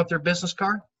don't want their business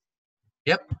card?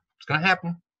 Yep, it's going to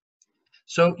happen.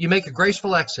 So you make a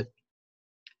graceful exit.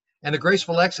 And the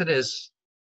graceful exit is,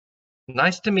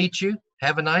 nice to meet you,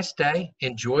 have a nice day,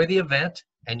 enjoy the event,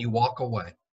 and you walk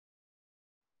away.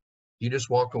 You just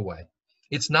walk away.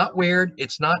 It's not weird,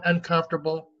 it's not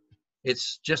uncomfortable,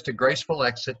 it's just a graceful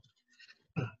exit.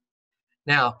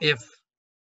 Now, if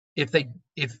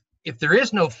there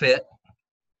is no fit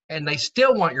and they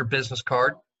still want your business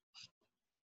card,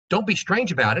 don't be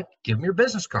strange about it. Give them your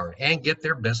business card and get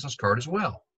their business card as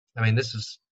well. I mean, this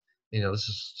is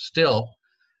still,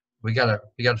 we gotta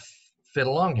fit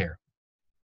along here.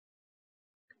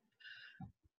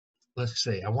 Let's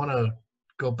see. I want to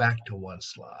go back to one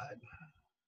slide.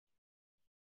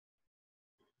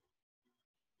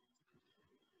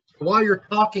 While you're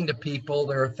talking to people,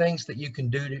 there are things that you can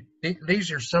do.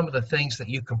 These are some of the things that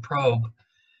you can probe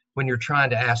when you're trying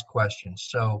to ask questions.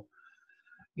 So,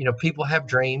 people have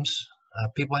dreams,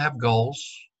 people have goals,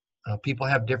 people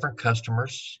have different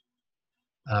customers,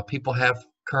 people have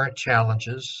current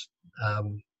challenges,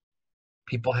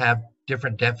 people have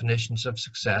different definitions of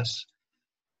success.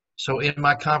 So in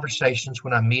my conversations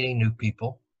when I'm meeting new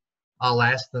people, I'll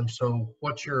ask them, so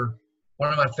one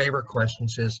of my favorite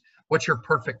questions is, what's your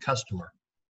perfect customer?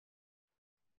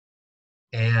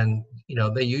 And,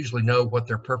 they usually know what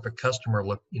their perfect customer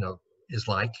is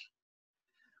like.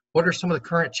 What are some of the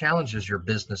current challenges your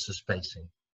business is facing?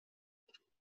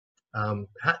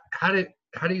 How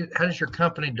does your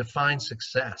company define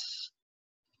success?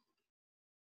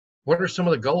 What are some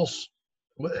of the goals?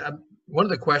 One of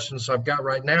the questions I've got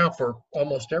right now for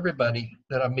almost everybody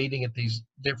that I'm meeting at these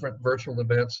different virtual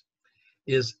events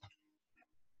is,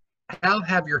 how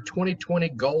have your 2020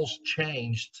 goals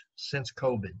changed since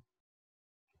COVID?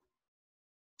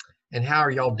 And how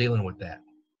are y'all dealing with that?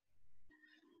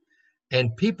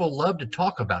 And people love to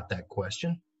talk about that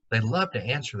question. They love to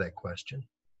answer that question.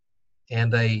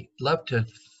 And they love to,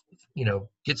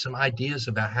 get some ideas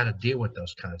about how to deal with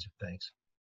those kinds of things.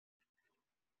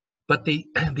 But the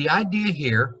idea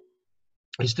here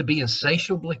is to be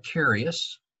insatiably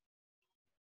curious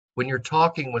when you're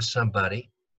talking with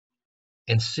somebody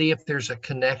and see if there's a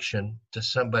connection to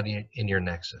somebody in your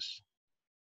nexus.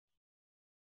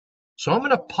 So I'm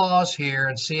going to pause here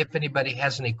and see if anybody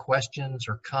has any questions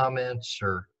or comments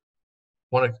or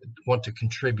want to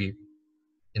contribute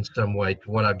in some way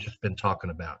to what I've just been talking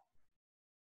about.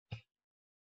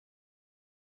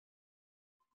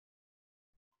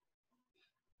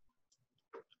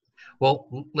 Well,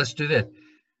 let's do this.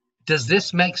 Does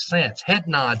this make sense? Head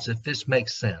nods if this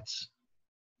makes sense.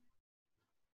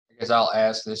 I guess I'll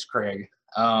ask this, Craig.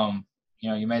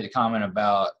 You made the comment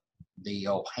about the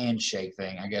old handshake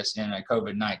thing. I guess in a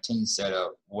COVID-19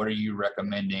 setup, what are you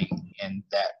recommending in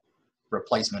that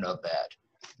replacement of that?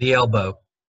 The elbow.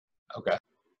 Okay.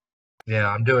 Yeah,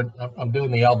 I'm doing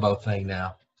the elbow thing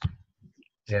now.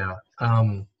 Yeah.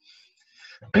 I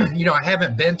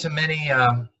haven't been to many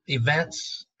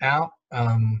events out.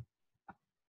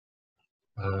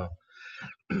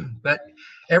 But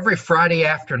every Friday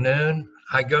afternoon,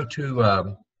 I go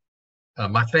to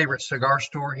my favorite cigar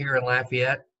store here in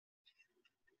Lafayette.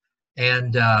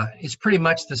 And it's pretty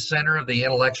much the center of the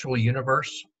intellectual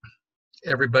universe.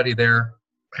 Everybody there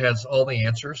has all the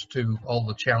answers to all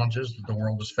the challenges that the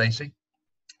world is facing.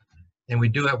 And we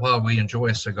do it while we enjoy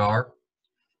a cigar.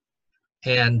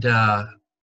 And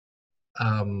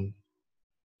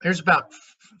there's about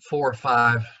 4 or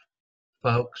 5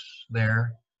 folks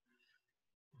there,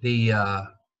 the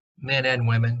men and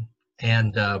women,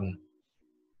 and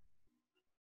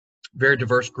very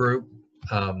diverse group.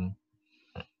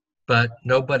 But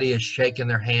nobody is shaking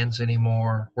their hands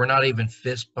anymore. We're not even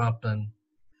fist bumping.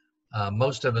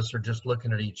 Most of us are just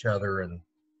looking at each other and,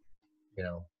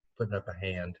 putting up a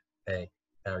hand. Hey,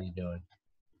 how are you doing?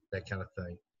 That kind of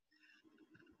thing.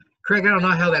 Craig, I don't know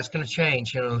how that's going to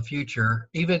change, in the future.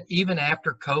 Even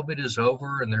after COVID is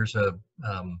over and there's a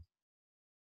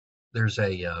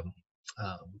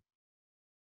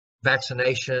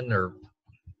vaccination or,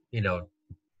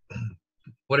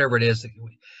 whatever it is.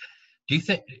 Do you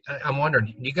think? I'm wondering.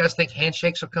 Do you guys think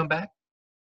handshakes will come back?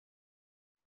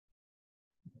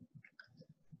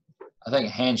 I think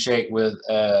a handshake with.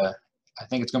 I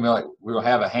think it's gonna be like we'll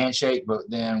have a handshake, but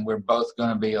then we're both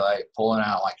gonna be like pulling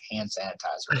out like hand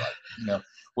sanitizer,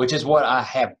 which is what I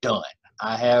have done.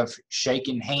 I have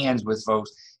shaken hands with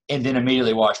folks and then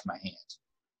immediately washed my hands,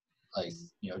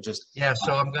 just. Yeah.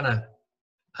 So I'm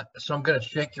gonna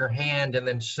shake your hand, and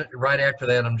then right after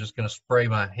that, I'm just gonna spray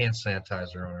my hand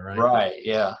sanitizer on it. Right. Right.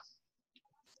 Yeah.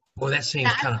 Well, that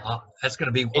seems kind of. That's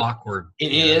gonna be awkward.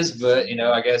 It is, but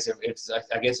I guess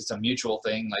it's a mutual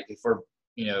thing. Like if we're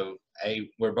hey,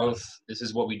 we're both. This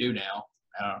is what we do now.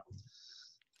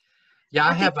 Yeah,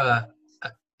 I have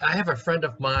a friend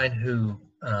of mine who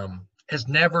has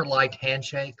never liked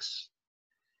handshakes,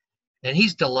 and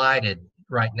he's delighted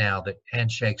right now that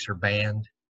handshakes are banned.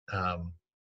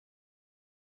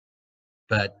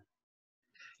 But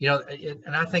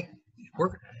and I think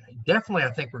we're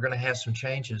going to have some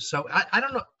changes. So I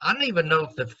don't know. I don't even know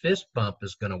if the fist bump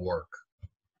is going to work.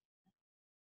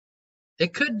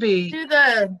 It could be.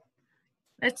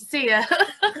 Nice to see you.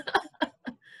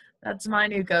 That's my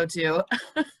new go-to.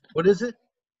 What is it?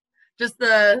 Just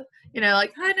the,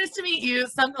 like, hi, nice to meet you,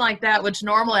 something like that, which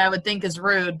normally I would think is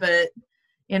rude, but,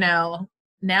 now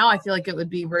I feel like it would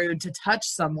be rude to touch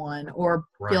someone or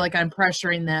feel like I'm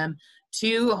pressuring them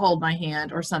to hold my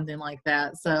hand or something like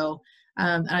that. So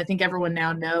and I think everyone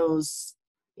now knows,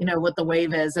 what the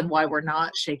wave is and why we're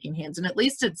not shaking hands. And at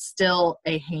least it's still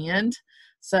a hand.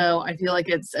 So I feel like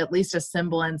it's at least a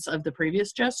semblance of the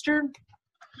previous gesture.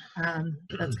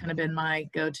 That's kind of been my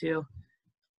go-to.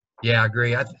 Yeah, I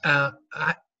agree. I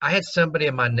had somebody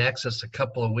in my Nexus a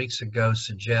couple of weeks ago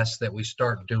suggest that we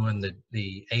start doing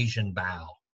the Asian bow.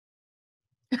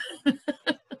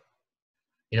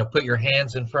 Put your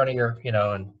hands in front of your,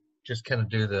 and just kind of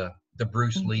do the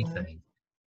Bruce Lee thing,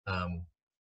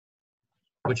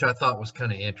 which I thought was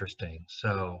kind of interesting.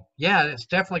 So yeah, it's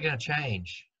definitely going to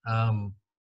change.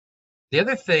 The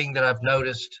other thing that I've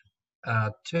noticed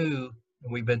too,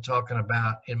 and we've been talking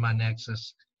about in my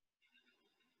Nexus,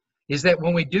 is that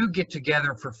when we do get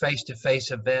together for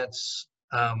face-to-face events,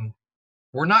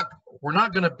 we're not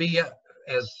going to be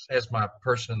as my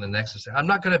person in the Nexus. I'm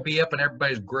not going to be up in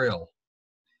everybody's grill.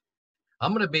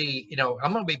 I'm going to be,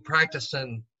 I'm going to be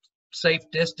practicing safe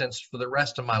distance for the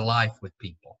rest of my life with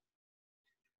people.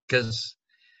 Because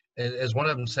as one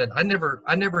of them said, I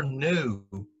never knew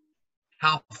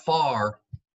how far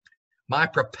my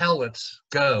propellants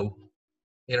go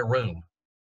in a room.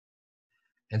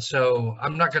 And so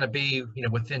I'm not going to be,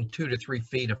 within 2 to 3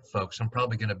 feet of folks. I'm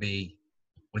probably going to be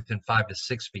within 5 to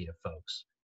 6 feet of folks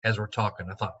as we're talking.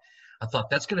 I thought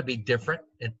that's going to be different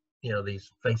at,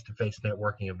 these face-to-face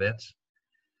networking events.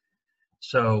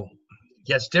 So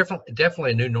yes,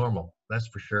 definitely a new normal. That's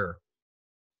for sure.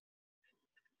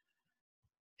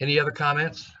 Any other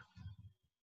comments?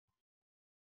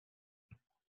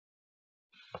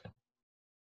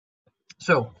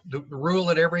 So the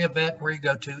rule at every event where you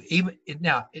go to, even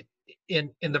now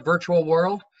in the virtual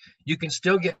world, you can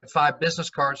still get 5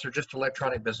 business cards. They're just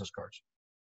electronic business cards.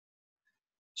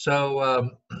 So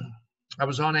I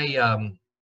was on an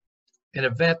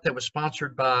event that was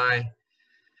sponsored by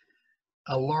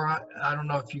Laura. I don't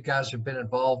know if you guys have been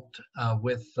involved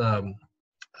with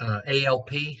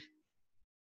ALP,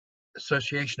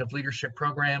 Association of Leadership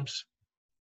Programs.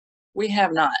 We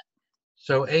have not.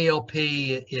 So ALP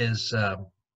is, the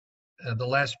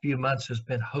last few months has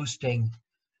been hosting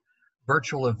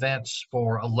virtual events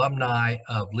for alumni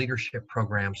of leadership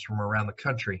programs from around the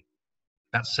country.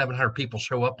 About 700 people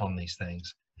show up on these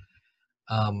things.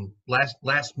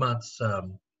 Last month's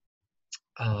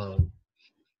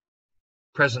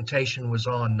presentation was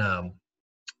on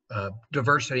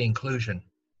diversity inclusion,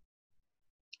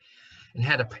 and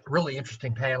had a really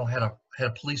interesting panel. Had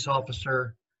a police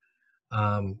officer,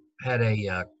 had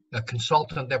a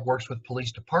consultant that works with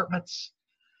police departments,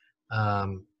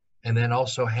 and then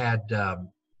also had a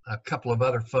couple of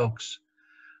other folks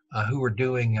who were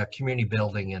doing community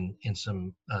building in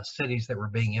some cities that were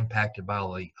being impacted by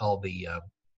all the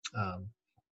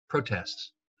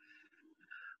protests.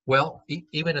 Well,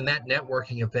 even in that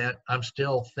networking event, I'm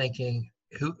still thinking,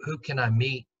 who can I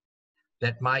meet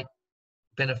that might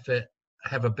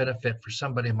have a benefit for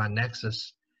somebody in my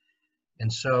nexus?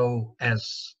 And so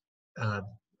as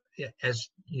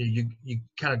you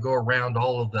kind of go around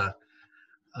all of the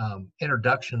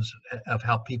introductions of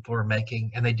how people are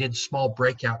making, and they did small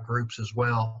breakout groups as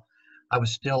well, I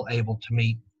was still able to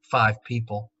meet 5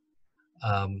 people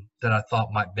that I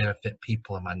thought might benefit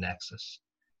people in my nexus.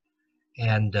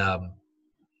 And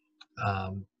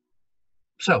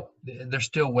so there's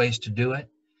still ways to do it.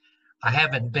 I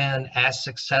haven't been as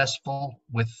successful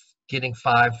with getting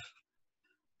 5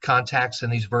 contacts in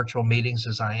these virtual meetings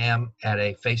as I am at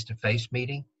a face-to-face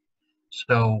meeting.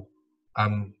 So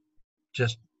I'm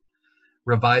just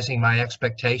revising my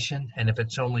expectation. And if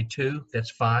it's only 2,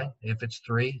 that's fine. If it's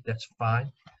 3, that's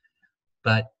fine.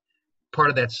 But part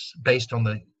of that's based on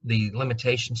the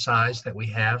limitation size that we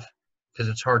have, because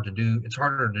it's harder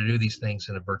to do these things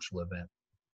in a virtual event.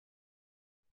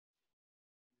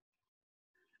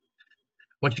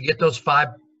 Once you get those 5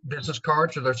 business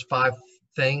cards or those 5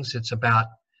 things, it's about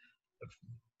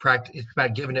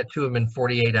giving it to them in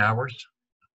 48 hours.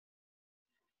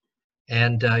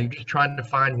 And you're just trying to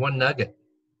find one nugget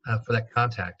for that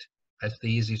contact. That's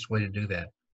the easiest way to do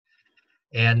that.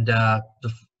 And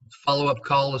the follow-up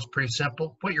call is pretty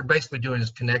simple. What you're basically doing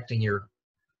is connecting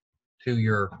to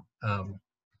your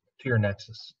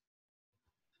nexus.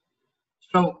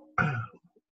 So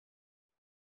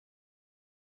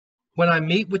when I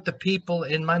meet with the people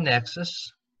in my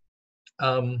nexus,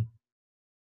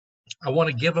 I want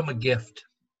to give them a gift.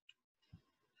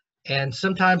 And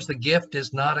sometimes the gift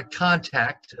is not a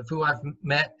contact of who I've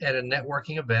met at a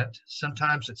networking event.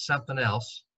 Sometimes it's something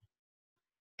else.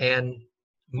 And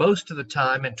most of the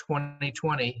time in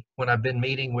 2020, when I've been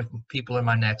meeting with people in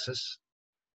my nexus,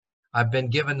 I've been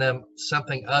giving them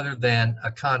something other than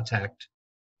a contact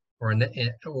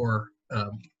or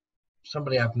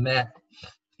somebody I've met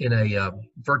in a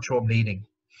virtual meeting.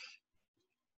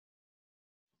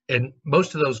 And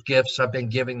most of those gifts I've been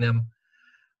giving them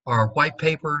are white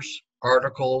papers,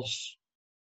 articles,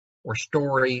 or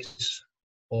stories,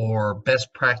 or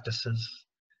best practices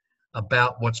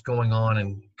about what's going on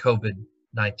in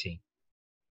COVID-19.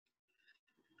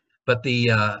 But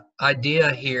the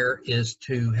idea here is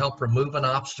to help remove an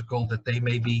obstacle that they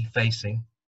may be facing,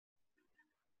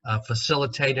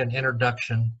 facilitate an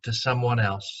introduction to someone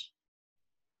else,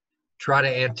 try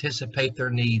to anticipate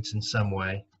their needs in some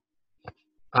way.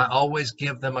 I always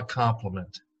give them a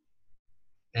compliment.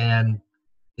 And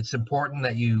it's important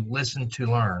that you listen to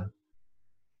learn,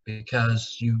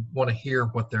 because you want to hear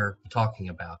what they're talking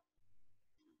about.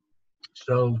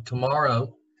 So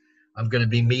tomorrow, I'm going to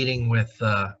be meeting with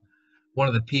one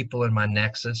of the people in my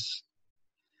nexus.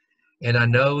 And I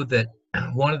know that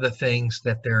one of the things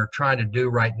that they're trying to do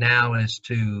right now is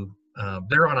to,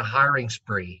 they're on a hiring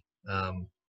spree.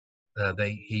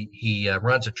 He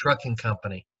runs a trucking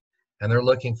company, and they're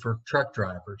looking for truck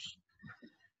drivers.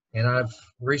 And I've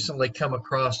recently come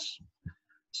across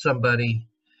somebody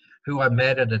who I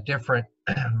met at a different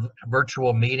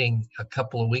virtual meeting a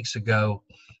couple of weeks ago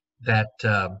that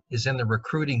is in the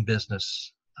recruiting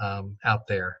business out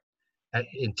there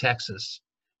in Texas.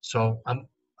 So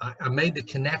I made the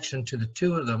connection to the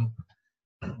two of them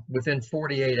within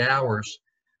 48 hours.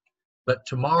 But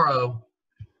tomorrow,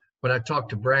 when I talk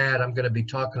to Brad, I'm going to be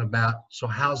talking about, so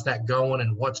how's that going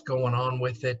and what's going on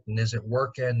with it, and is it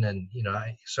working? And,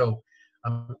 so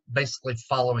I'm basically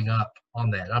following up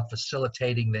on that. I'm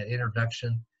facilitating that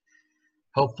introduction.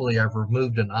 Hopefully I've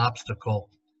removed an obstacle,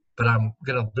 but I'm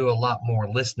going to do a lot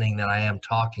more listening than I am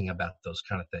talking about those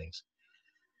kind of things.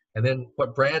 And then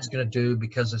what Brad's going to do,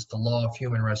 because it's the law of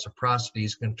human reciprocity,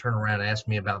 he's going to turn around and ask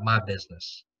me about my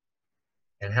business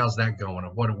and how's that going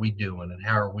and what are we doing and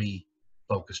how are we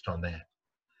focused on that.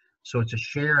 So it's a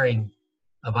sharing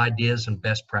of ideas and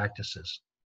best practices.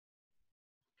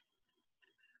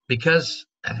 Because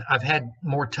I've had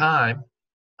more time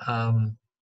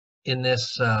in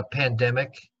this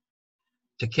pandemic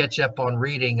to catch up on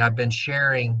reading, I've been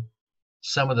sharing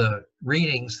some of the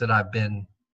readings that I've been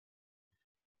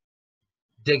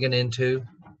digging into,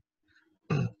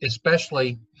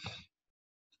 especially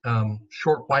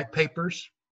short white papers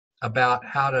about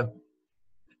how to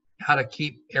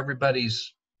keep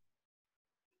everybody's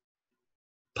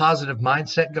positive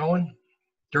mindset going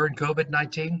during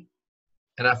COVID-19.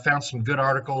 And I found some good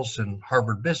articles in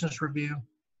Harvard Business Review,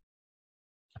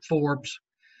 Forbes,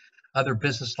 other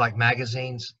business-like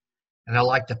magazines, and I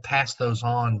like to pass those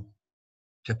on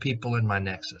to people in my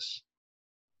nexus.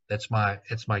 It's my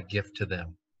gift to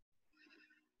them.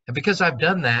 And because I've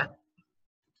done that,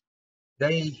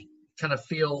 they kind of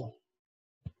feel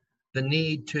the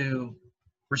need to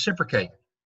reciprocate.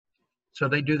 So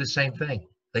they do the same thing.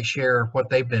 They share what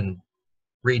they've been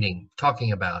reading,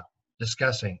 talking about,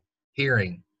 discussing,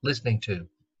 hearing, listening to.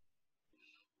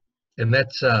 And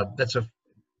that's a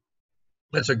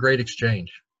great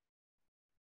exchange.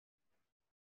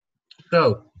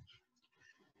 So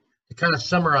to kind of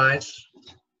summarize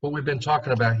what we've been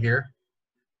talking about here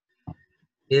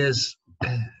is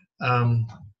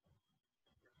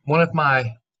one of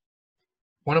my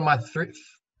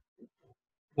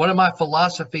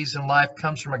philosophies in life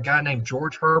comes from a guy named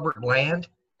George Herbert Land,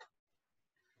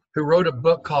 who wrote a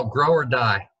book called Grow or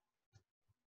Die.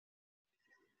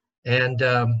 And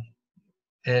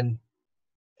if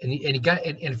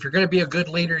you're going to be a good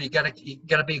leader, you got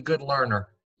to be a good learner.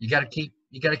 You got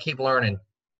to keep learning.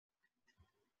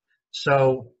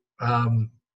 So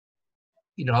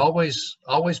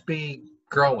always be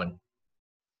growing.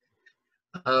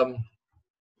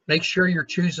 Make sure you're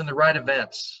choosing the right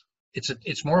events.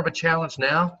 It's more of a challenge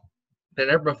now than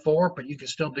ever before, but you can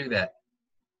still do that.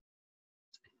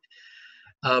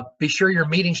 Be sure you're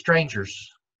meeting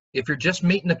strangers. If you're just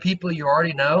meeting the people you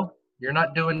already know, you're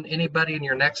not doing anybody in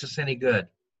your nexus any good.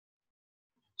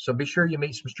 So be sure you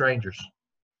meet some strangers.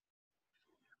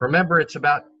 Remember, it's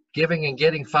about giving and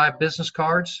getting 5 business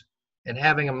cards and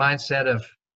having a mindset of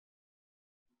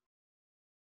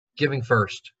giving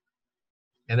first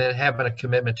and then having a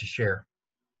commitment to share.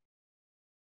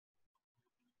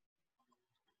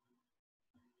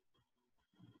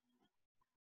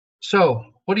 So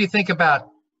what do you think about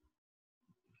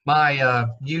my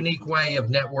unique way of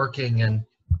networking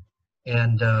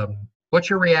and what's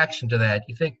your reaction to that?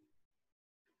 You think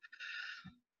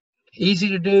easy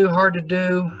to do, hard to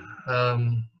do,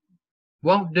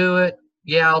 won't do it,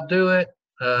 yeah, I'll do it,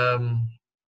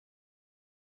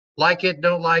 like it,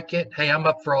 don't like it, hey, I'm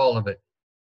up for all of it?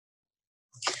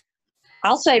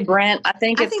 I'll say, Brent, I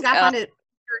think I find it.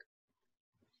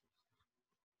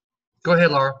 Go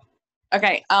ahead, Laura.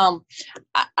 Okay.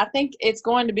 I think it's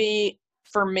going to be,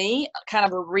 for me, kind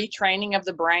of a retraining of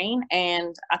the brain.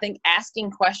 And I think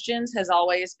asking questions has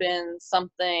always been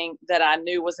something that I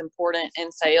knew was important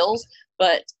in sales.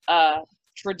 But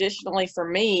traditionally for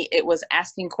me, it was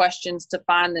asking questions to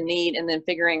find the need and then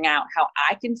figuring out how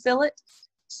I can fill it.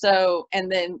 So, and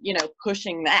then,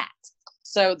 pushing that.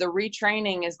 So the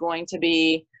retraining is going to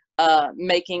be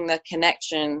making the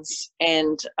connections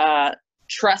and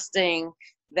trusting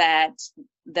that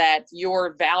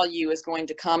your value is going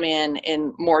to come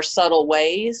in more subtle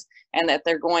ways, and that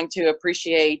they're going to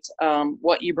appreciate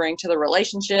what you bring to the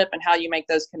relationship and how you make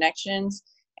those connections,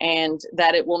 and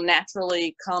that it will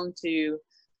naturally come to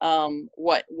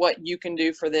what you can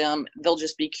do for them. They'll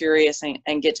just be curious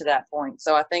and get to that point.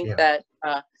 So I think that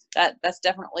that's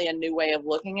definitely a new way of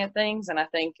looking at things, and I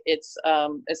think it's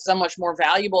so much more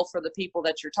valuable for the people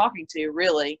that you're talking to,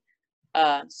 really.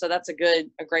 So that's a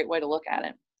great way to look at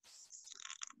it.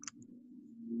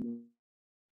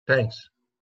 Thanks.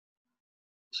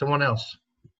 Someone else.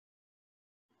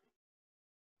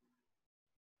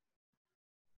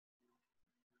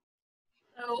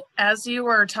 So as you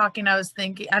were talking, I was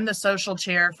thinking, I'm the social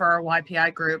chair for our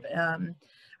YPI group,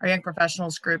 our Young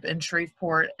Professionals group in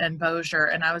Shreveport and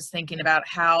Bossier, and I was thinking about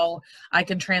how I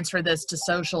can transfer this to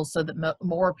social so that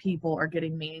more people are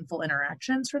getting meaningful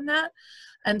interactions from that.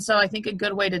 And so I think a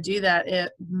good way to do that,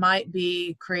 it might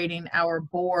be creating our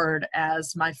board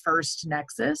as my first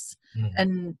nexus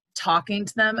and talking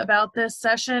to them about this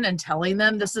session and telling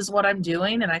them this is what I'm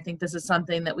doing. And I think this is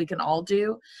something that we can all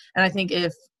do. And I think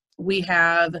if we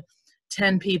have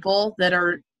 10 people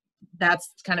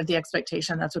that's kind of the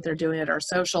expectation, that's what they're doing at our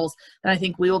socials, then I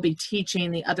think we will be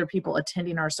teaching the other people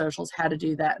attending our socials how to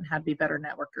do that and how to be better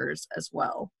networkers as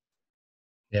well.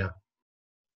 Yeah,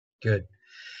 good.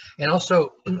 And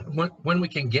also, when we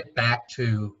can get back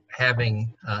to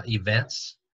having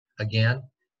events again,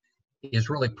 is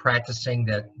really practicing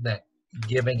that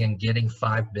giving and getting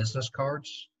 5 business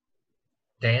cards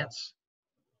dance.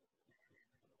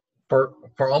 For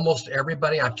almost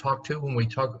everybody I've talked to when we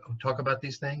talk about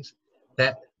these things,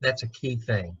 that's a key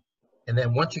thing. And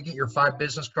then once you get your 5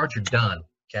 business cards, you're done.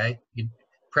 Okay,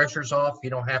 pressure's off. You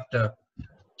don't have to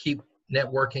keep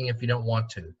networking if you don't want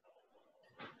to.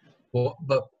 Well,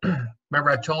 but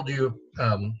remember I told you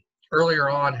earlier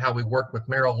on how we worked with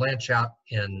Merrill Lynch out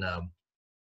in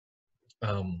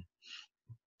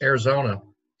Arizona.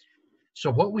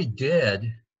 So what we did,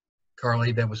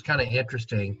 Carly, that was kind of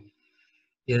interesting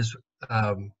is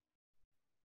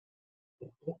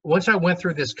once I went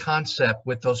through this concept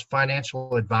with those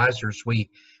financial advisors, we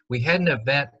had an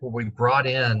event where we brought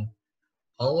in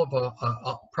all of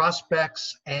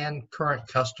prospects and current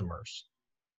customers.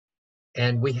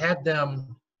 And we had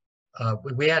them,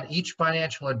 we had each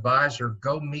financial advisor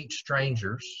go meet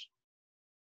strangers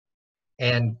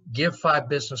and give 5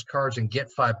 business cards and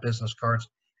get 5 business cards.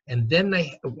 And then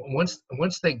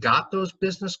once they got those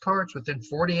business cards, within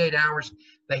 48 hours,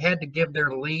 they had to give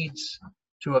their leads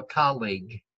to a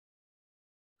colleague,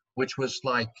 which was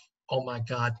like, oh my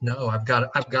God, no, I've got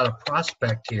a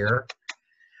prospect here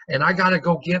and I got to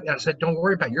go give. And I said, don't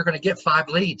worry about it. You're going to get 5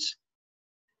 leads.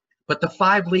 But the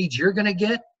 5 leads you're going to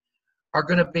get are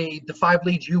going to be the 5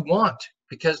 leads you want,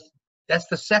 because that's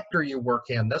the sector you work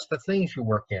in. That's the things you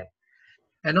work in.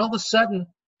 And all of a sudden,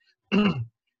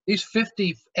 these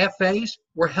 50 FAs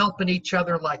were helping each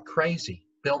other like crazy,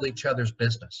 build each other's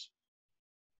business.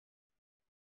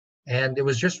 And it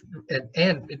was just,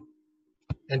 and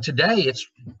today it's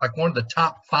like one of the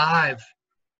top 5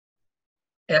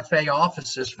 FA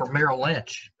offices for Merrill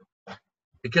Lynch,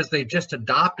 because they've just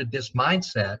adopted this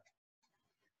mindset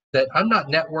that I'm not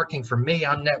networking for me,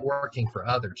 I'm networking for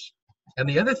others. And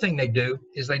the other thing they do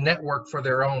is they network for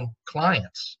their own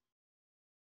clients.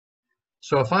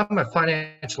 So if I'm a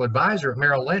financial advisor at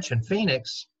Merrill Lynch in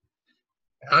Phoenix,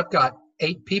 I've got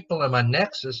 8 people in my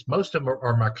nexus. Most of them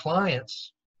are my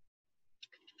clients.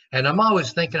 And I'm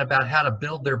always thinking about how to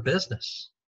build their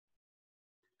business.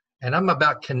 And I'm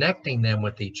about connecting them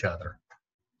with each other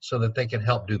so that they can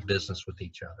help do business with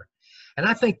each other. And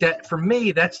I think that for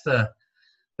me, that's the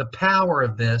power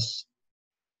of this,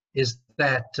 is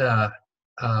that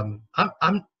I'm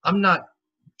not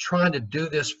trying to do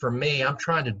this for me. I'm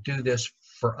trying to do this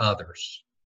for others.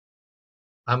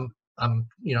 I'm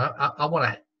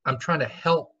trying to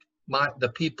help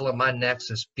the people in my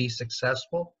nexus be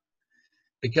successful,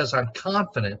 because I'm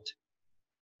confident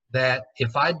that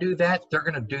if I do that, they're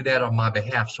going to do that on my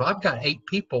behalf. So I've got 8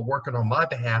 people working on my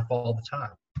behalf all the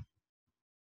time.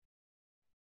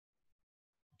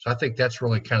 So I think that's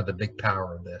really kind of the big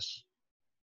power of this.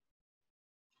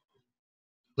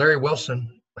 Larry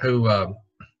Wilson, who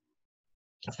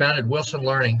founded Wilson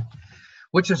Learning,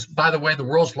 which is, by the way, the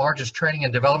world's largest training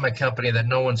and development company that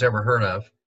no one's ever heard of,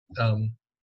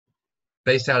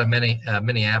 based out of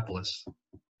Minneapolis.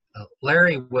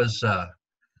 Larry was a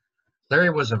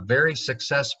very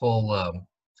successful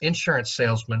insurance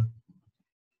salesman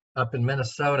up in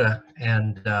Minnesota,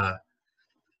 and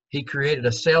he created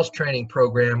a sales training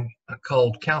program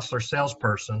called Counselor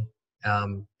Salesperson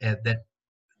that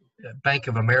Bank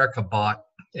of America bought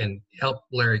and helped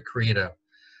Larry create a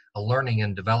learning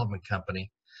and development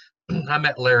company. I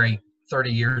met Larry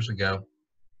 30 years ago,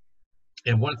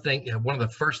 and one of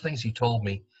the first things he told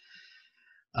me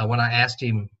when I asked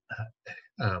him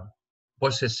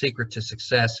what's his secret to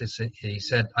success, he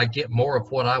said, I get more of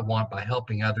what I want by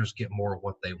helping others get more of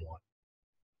what they want.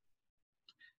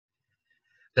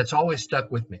 that's always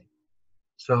stuck with me.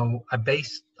 So I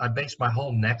base my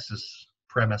whole Nexus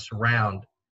premise around,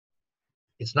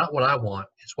 it's not what I want,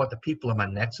 it's what the people in my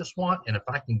Nexus want. And if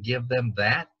I can give them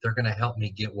that, they're going to help me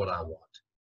get what I want.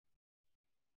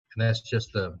 And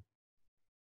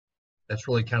that's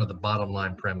really kind of the bottom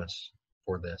line premise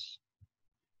for this.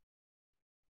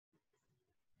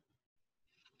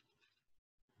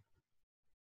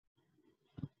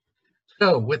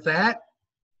 So with that,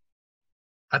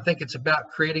 I think it's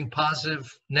about creating positive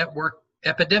network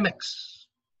epidemics.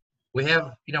 We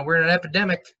have, we're in an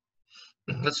epidemic.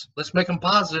 Let's make them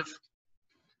positive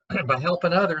by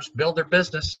helping others build their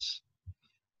business.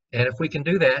 And if we can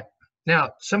do that,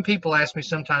 now some people ask me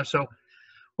sometimes, so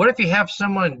what if you have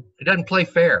someone who doesn't play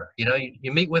fair?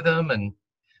 You meet with them and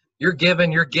you're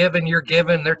giving, they're taking,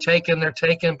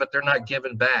 but they're not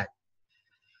giving back.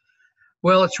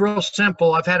 Well, it's real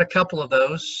simple. I've had a couple of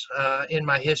those in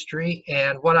my history,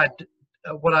 and what I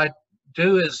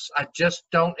do is I just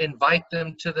don't invite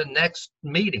them to the next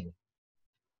meeting.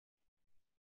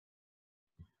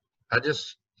 I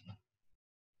just,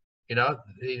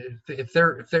 if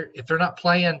they're not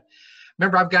playing.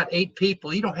 Remember, I've got 8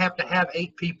 people. You don't have to have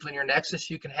 8 people in your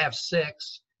Nexus. You can have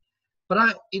 6. But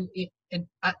I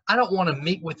don't want to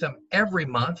meet with them every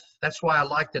month. That's why I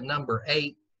like the number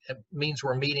 8. It means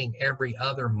we're meeting every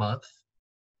other month.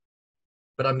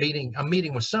 But I'm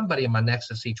meeting with somebody in my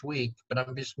Nexus each week, but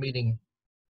I'm just meeting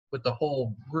with the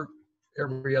whole group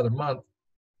every other month.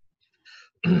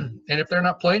 And if they're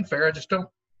not playing fair, I just don't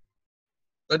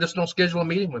schedule a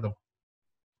meeting with them.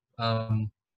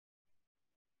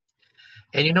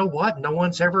 And you know what? No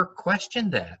one's ever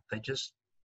questioned that. They just,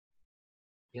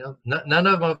 none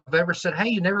of them have ever said, hey,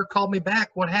 you never called me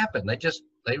back. What happened? They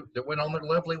went on their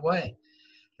lovely way.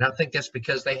 And I think that's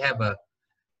because they have a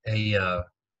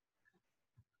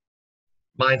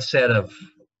mindset of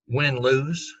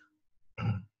win-lose,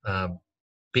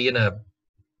 being a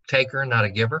taker, not a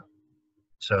giver.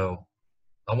 So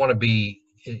I want to be,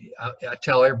 I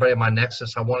tell everybody in my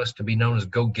Nexus, I want us to be known as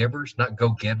go-givers, not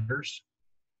go-getters.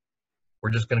 We're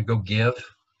just going to go give,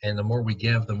 and the more we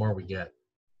give, the more we get.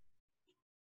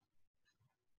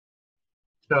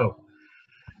 So,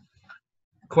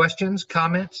 questions,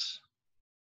 comments?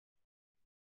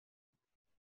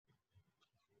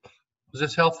 Was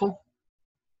this helpful?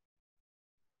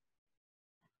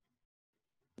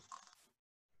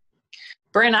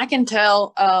 Brent, I can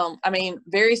tell,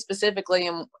 very specifically,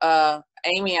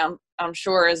 Amy, I'm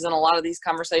sure is in a lot of these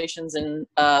conversations and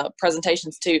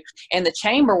presentations too. In the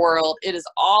chamber world, it is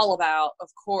all about, of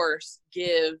course,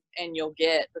 give and you'll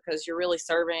get, because you're really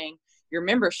serving your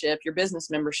membership, your business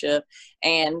membership.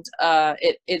 And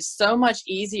it's so much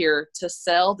easier to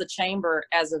sell the chamber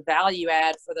as a value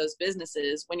add for those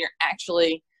businesses when you're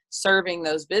actually serving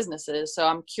those businesses. So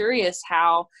I'm curious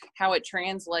how it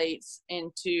translates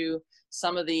into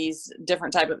some of these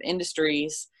different type of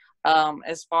industries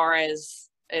as far as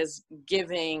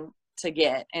giving to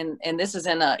get. And this is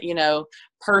in a,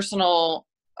 personal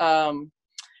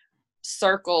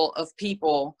circle of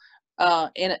people.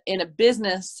 In a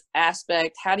business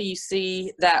aspect, how do you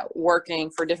see that working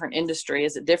for different industry?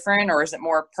 Is it different, or is it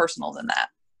more personal than that?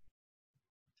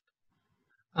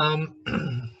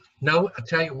 No, I'll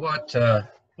tell you what,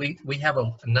 we have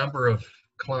a number of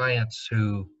clients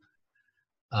who,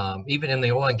 even in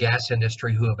the oil and gas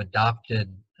industry, who have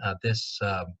adopted this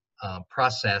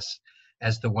process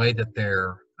as the way that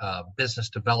their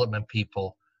business development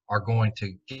people are going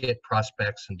to get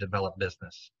prospects and develop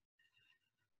business.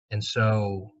 And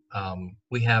so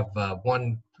we have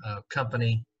one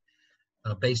company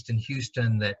based in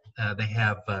Houston that they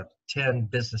have 10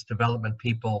 business development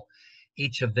people.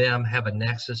 Each of them have a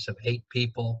Nexus of 8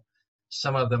 people.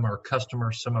 Some of them are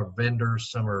customers, some are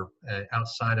vendors, some are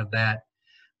outside of that,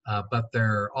 but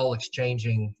they're all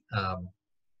exchanging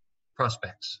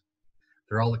prospects.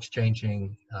 They're all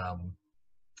exchanging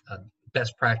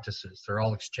best practices. They're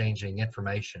all exchanging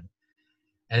information.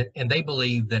 And they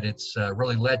believe that it's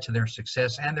really led to their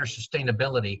success and their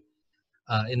sustainability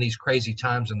in these crazy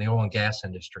times in the oil and gas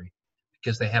industry,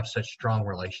 because they have such strong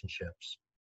relationships,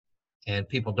 and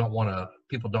people don't want to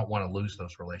lose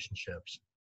those relationships.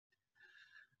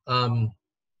 2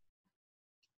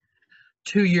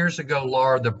 years ago,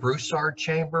 Laura, the Broussard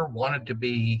Chamber wanted to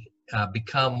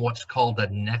become what's called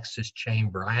a Nexus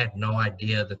Chamber. I had no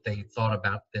idea that they thought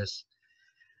about this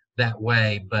that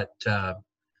way, but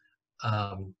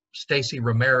Stacy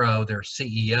Romero, their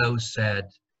CEO, said,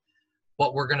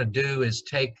 what we're going to do is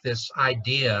take this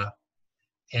idea,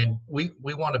 and we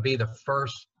want to be the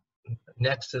first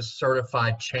Nexus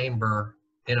certified chamber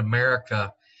in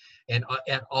America. And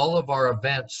at all of our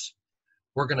events,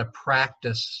 we're going to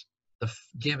practice the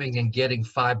giving and getting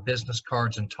 5 business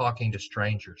cards and talking to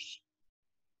strangers.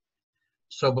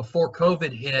 So before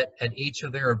COVID hit, at each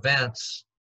of their events,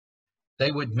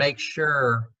 they would make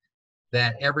sure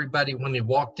that everybody, when you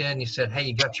walked in, you said, hey,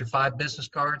 you got your 5 business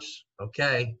cards?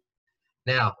 Okay.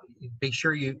 Now, be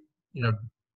sure you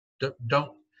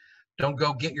don't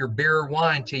go get your beer or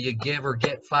wine till you give or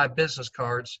get 5 business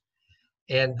cards.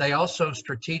 And they also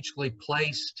strategically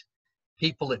placed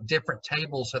people at different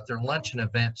tables at their luncheon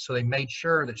events, so they made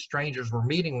sure that strangers were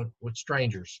meeting with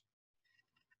strangers.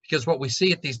 Because what we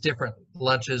see at these different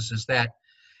lunches is that,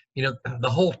 the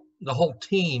whole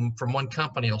team from one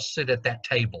company will sit at that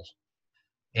table,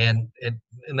 and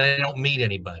they don't meet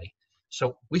anybody.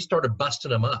 So we started busting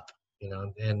them up,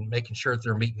 and making sure that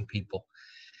they're meeting people.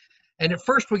 And at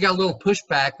first we got a little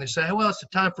pushback. They say, well, it's a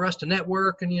time for us to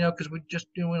network, and because we just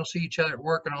we don't see each other at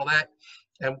work and all that.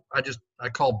 And I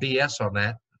called BS on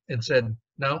that and said,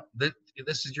 no,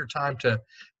 this is your time to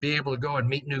be able to go and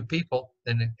meet new people.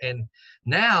 And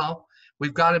now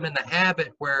we've got them in the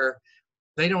habit where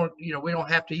they don't, we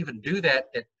don't have to even do that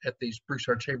at these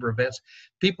Broussard Chamber events.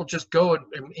 People just go and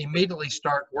immediately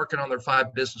start working on their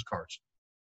 5 business cards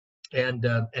and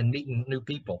meeting new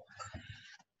people.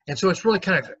 And so it's really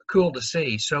kind of cool to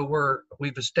see. So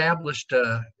we've established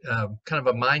kind of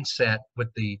a mindset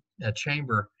with the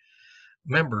chamber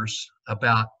members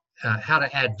about how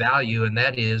to add value, and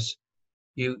that is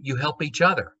you help each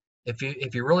other. If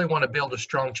you really want to build a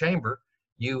strong chamber,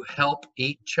 you help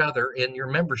each other in your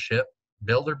membership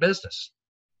build their business.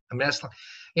 I mean, that's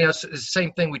it's the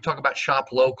same thing. We talk about shop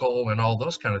local and all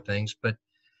those kind of things, but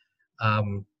I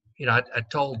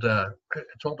told a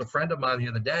friend of mine the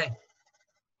other day,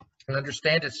 I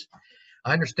understand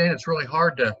it's really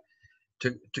hard to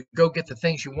go get the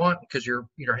things you want because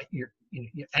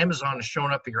Amazon is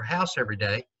showing up at your house every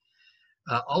day.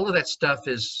 All of that stuff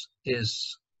is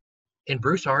in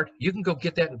Broussard. You can go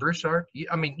get that in Broussard. You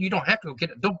don't have to go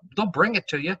get it. They'll bring it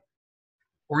to you,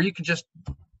 or you can just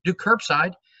do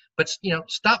curbside. But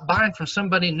stop buying from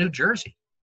somebody in New Jersey.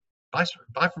 Buy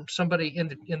from somebody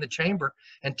in the chamber,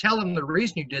 and tell them the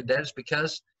reason you did that is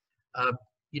because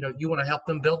you want to help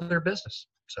them build their business.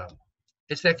 So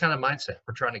it's that kind of mindset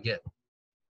we're trying to get.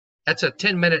 That's a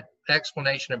 10-minute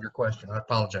explanation of your question. I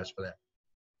apologize for that.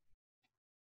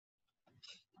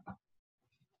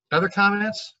 Other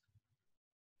comments?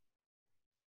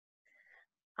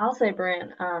 I'll say,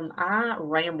 Brent, I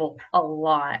ramble a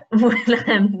lot when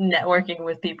I'm networking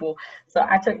with people. So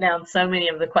I took down so many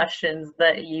of the questions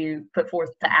that you put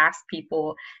forth to ask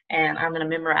people, and I'm going to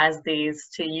memorize these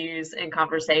to use in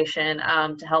conversation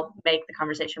to help make the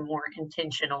conversation more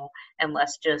intentional and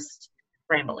less just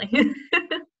rambling.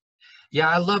 Yeah,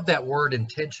 I love that word,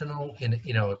 intentional. And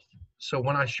so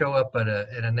when I show up at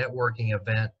a networking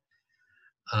event,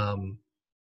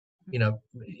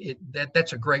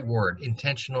 that's a great word,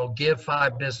 intentional. Give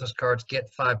 5 business cards, get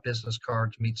 5 business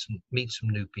cards, meet some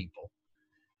new people,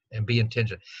 and be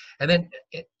intentional. And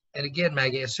again,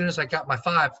 Maggie, as soon as I got my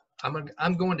 5,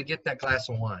 I'm going to get that glass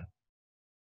of wine.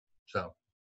 So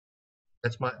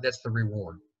that's the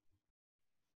reward.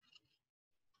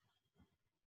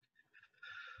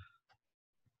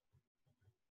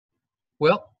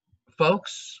 Well,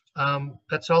 folks,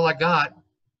 that's all I got.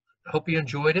 Hope you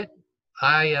enjoyed it.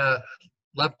 I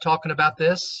love talking about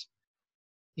this.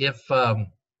 If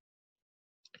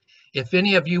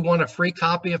any of you want a free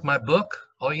copy of my book,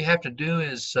 all you have to do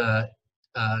is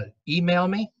email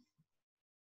me.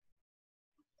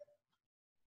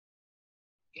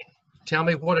 Tell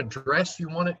me what address you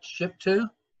want it shipped to.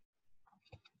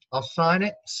 I'll sign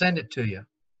it, send it to you.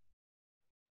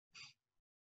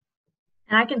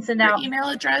 And I can send out your email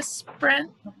address,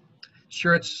 Brent.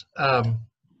 Sure, it's tell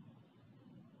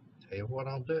you what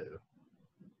I'll do.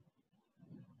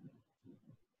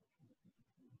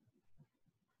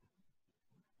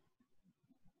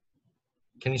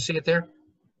 Can you see it there?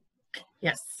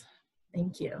 Yes.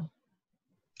 Thank you.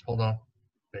 Hold on.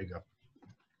 There you go.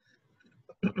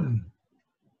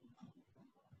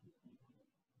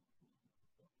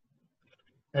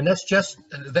 And that's just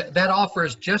that offer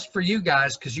is just for you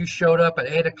guys because you showed up at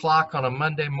 8 o'clock on a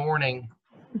Monday morning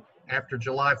after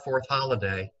July 4th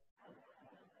holiday.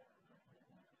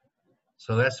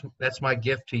 So that's my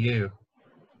gift to you.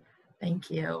 Thank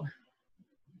you.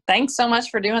 Thanks so much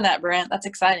for doing that, Brent. That's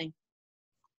exciting.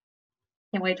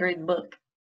 Can't wait to read the book.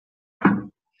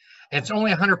 It's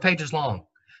only 100 pages long,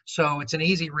 so it's an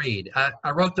easy read.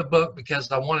 I wrote the book because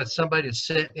I wanted somebody to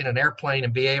sit in an airplane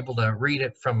and be able to read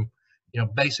it from,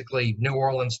 basically New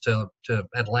Orleans to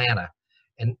Atlanta.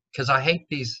 And because I hate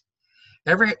these,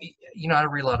 I read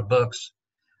a lot of books.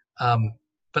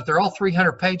 but they're all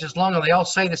 300 pages long and they all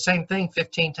say the same thing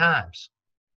 15 times.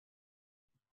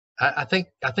 I think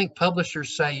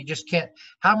publishers say you just can't.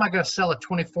 How am I going to sell a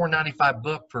 $24.95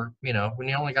 book for, when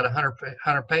you only got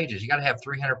 100 pages? You got to have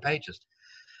 300 pages.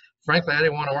 Frankly, I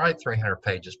didn't want to write 300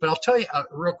 pages, but I'll tell you a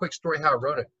real quick story how I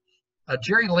wrote it.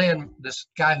 Jerry Lynn, this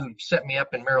guy who set me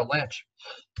up in Merrill Lynch,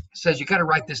 says, you got to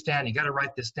write this down. You got to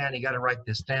write this down. You got to write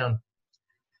this down.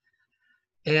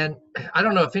 And I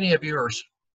don't know if any of you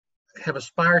have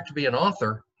aspired to be an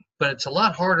author, but it's a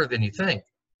lot harder than you think.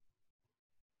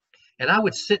 And I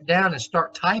would sit down and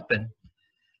start typing.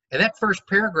 And that first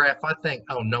paragraph, I think,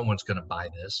 oh, no one's going to buy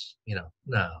this.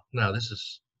 No, this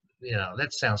is,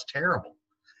 that sounds terrible.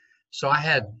 So I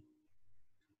had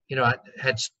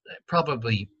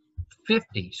probably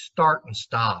 50 start and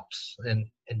stops. And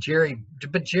Jerry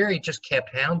just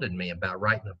kept hounding me about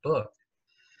writing a book.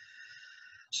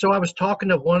 So I was talking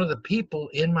to one of the people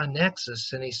in my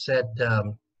Nexus, and he said,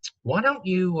 why don't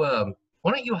you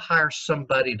hire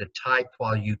somebody to type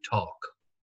while you talk?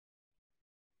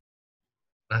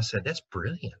 And I said, that's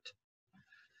brilliant.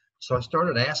 So I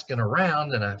started asking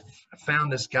around, and I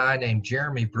found this guy named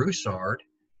Jeremy Broussard,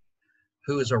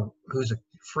 who's a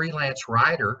freelance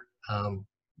writer,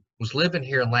 was living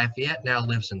here in Lafayette, now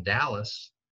lives in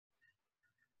Dallas.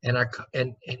 And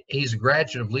he's a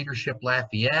graduate of Leadership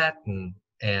Lafayette and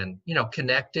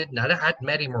connected. And I'd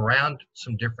met him around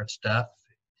some different stuff,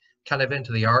 kind of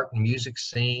into the art and music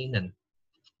scene, and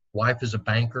wife is a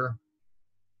banker.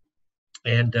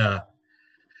 And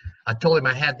I told him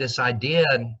I had this idea,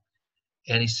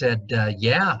 and he said,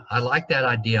 yeah, I like that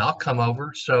idea. I'll come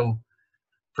over. So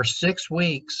for 6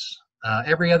 weeks,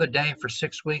 every other day for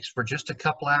 6 weeks, for just a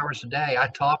couple hours a day, I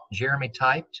talked, Jeremy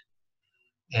typed,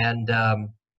 and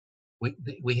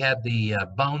we had the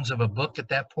bones of a book at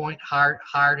that point,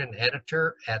 hired an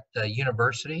editor at the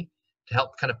university to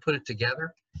help kind of put it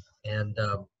together, and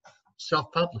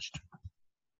self-published.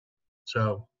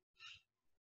 So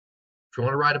if you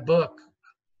want to write a book,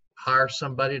 hire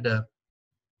somebody to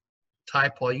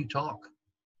type while you talk.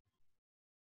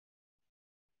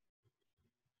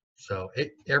 So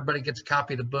everybody gets a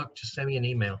copy of the book, just send me an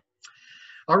email.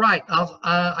 All right,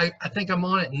 I think I'm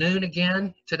on at noon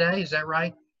again today. Is that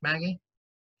right, Maggie?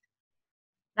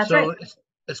 That's right.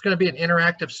 It's going to be an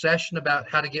interactive session about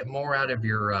how to get more out of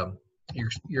your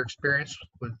experience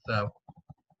with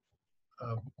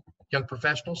young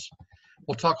professionals.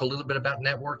 We'll talk a little bit about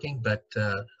networking, but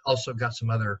also got some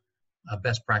other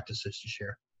best practices to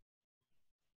share.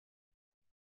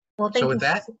 Well, thank you. So with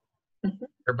that,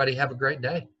 everybody have a great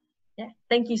day. Yeah,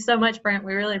 thank you so much, Brent.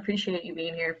 We really appreciate you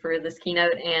being here for this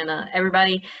keynote, and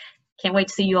everybody, can't wait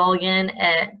to see you all again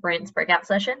at Brent's breakout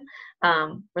session.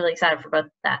 Really excited for both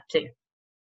that too.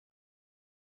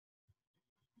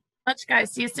 Much,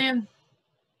 guys. See you soon.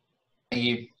 Thank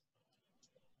you.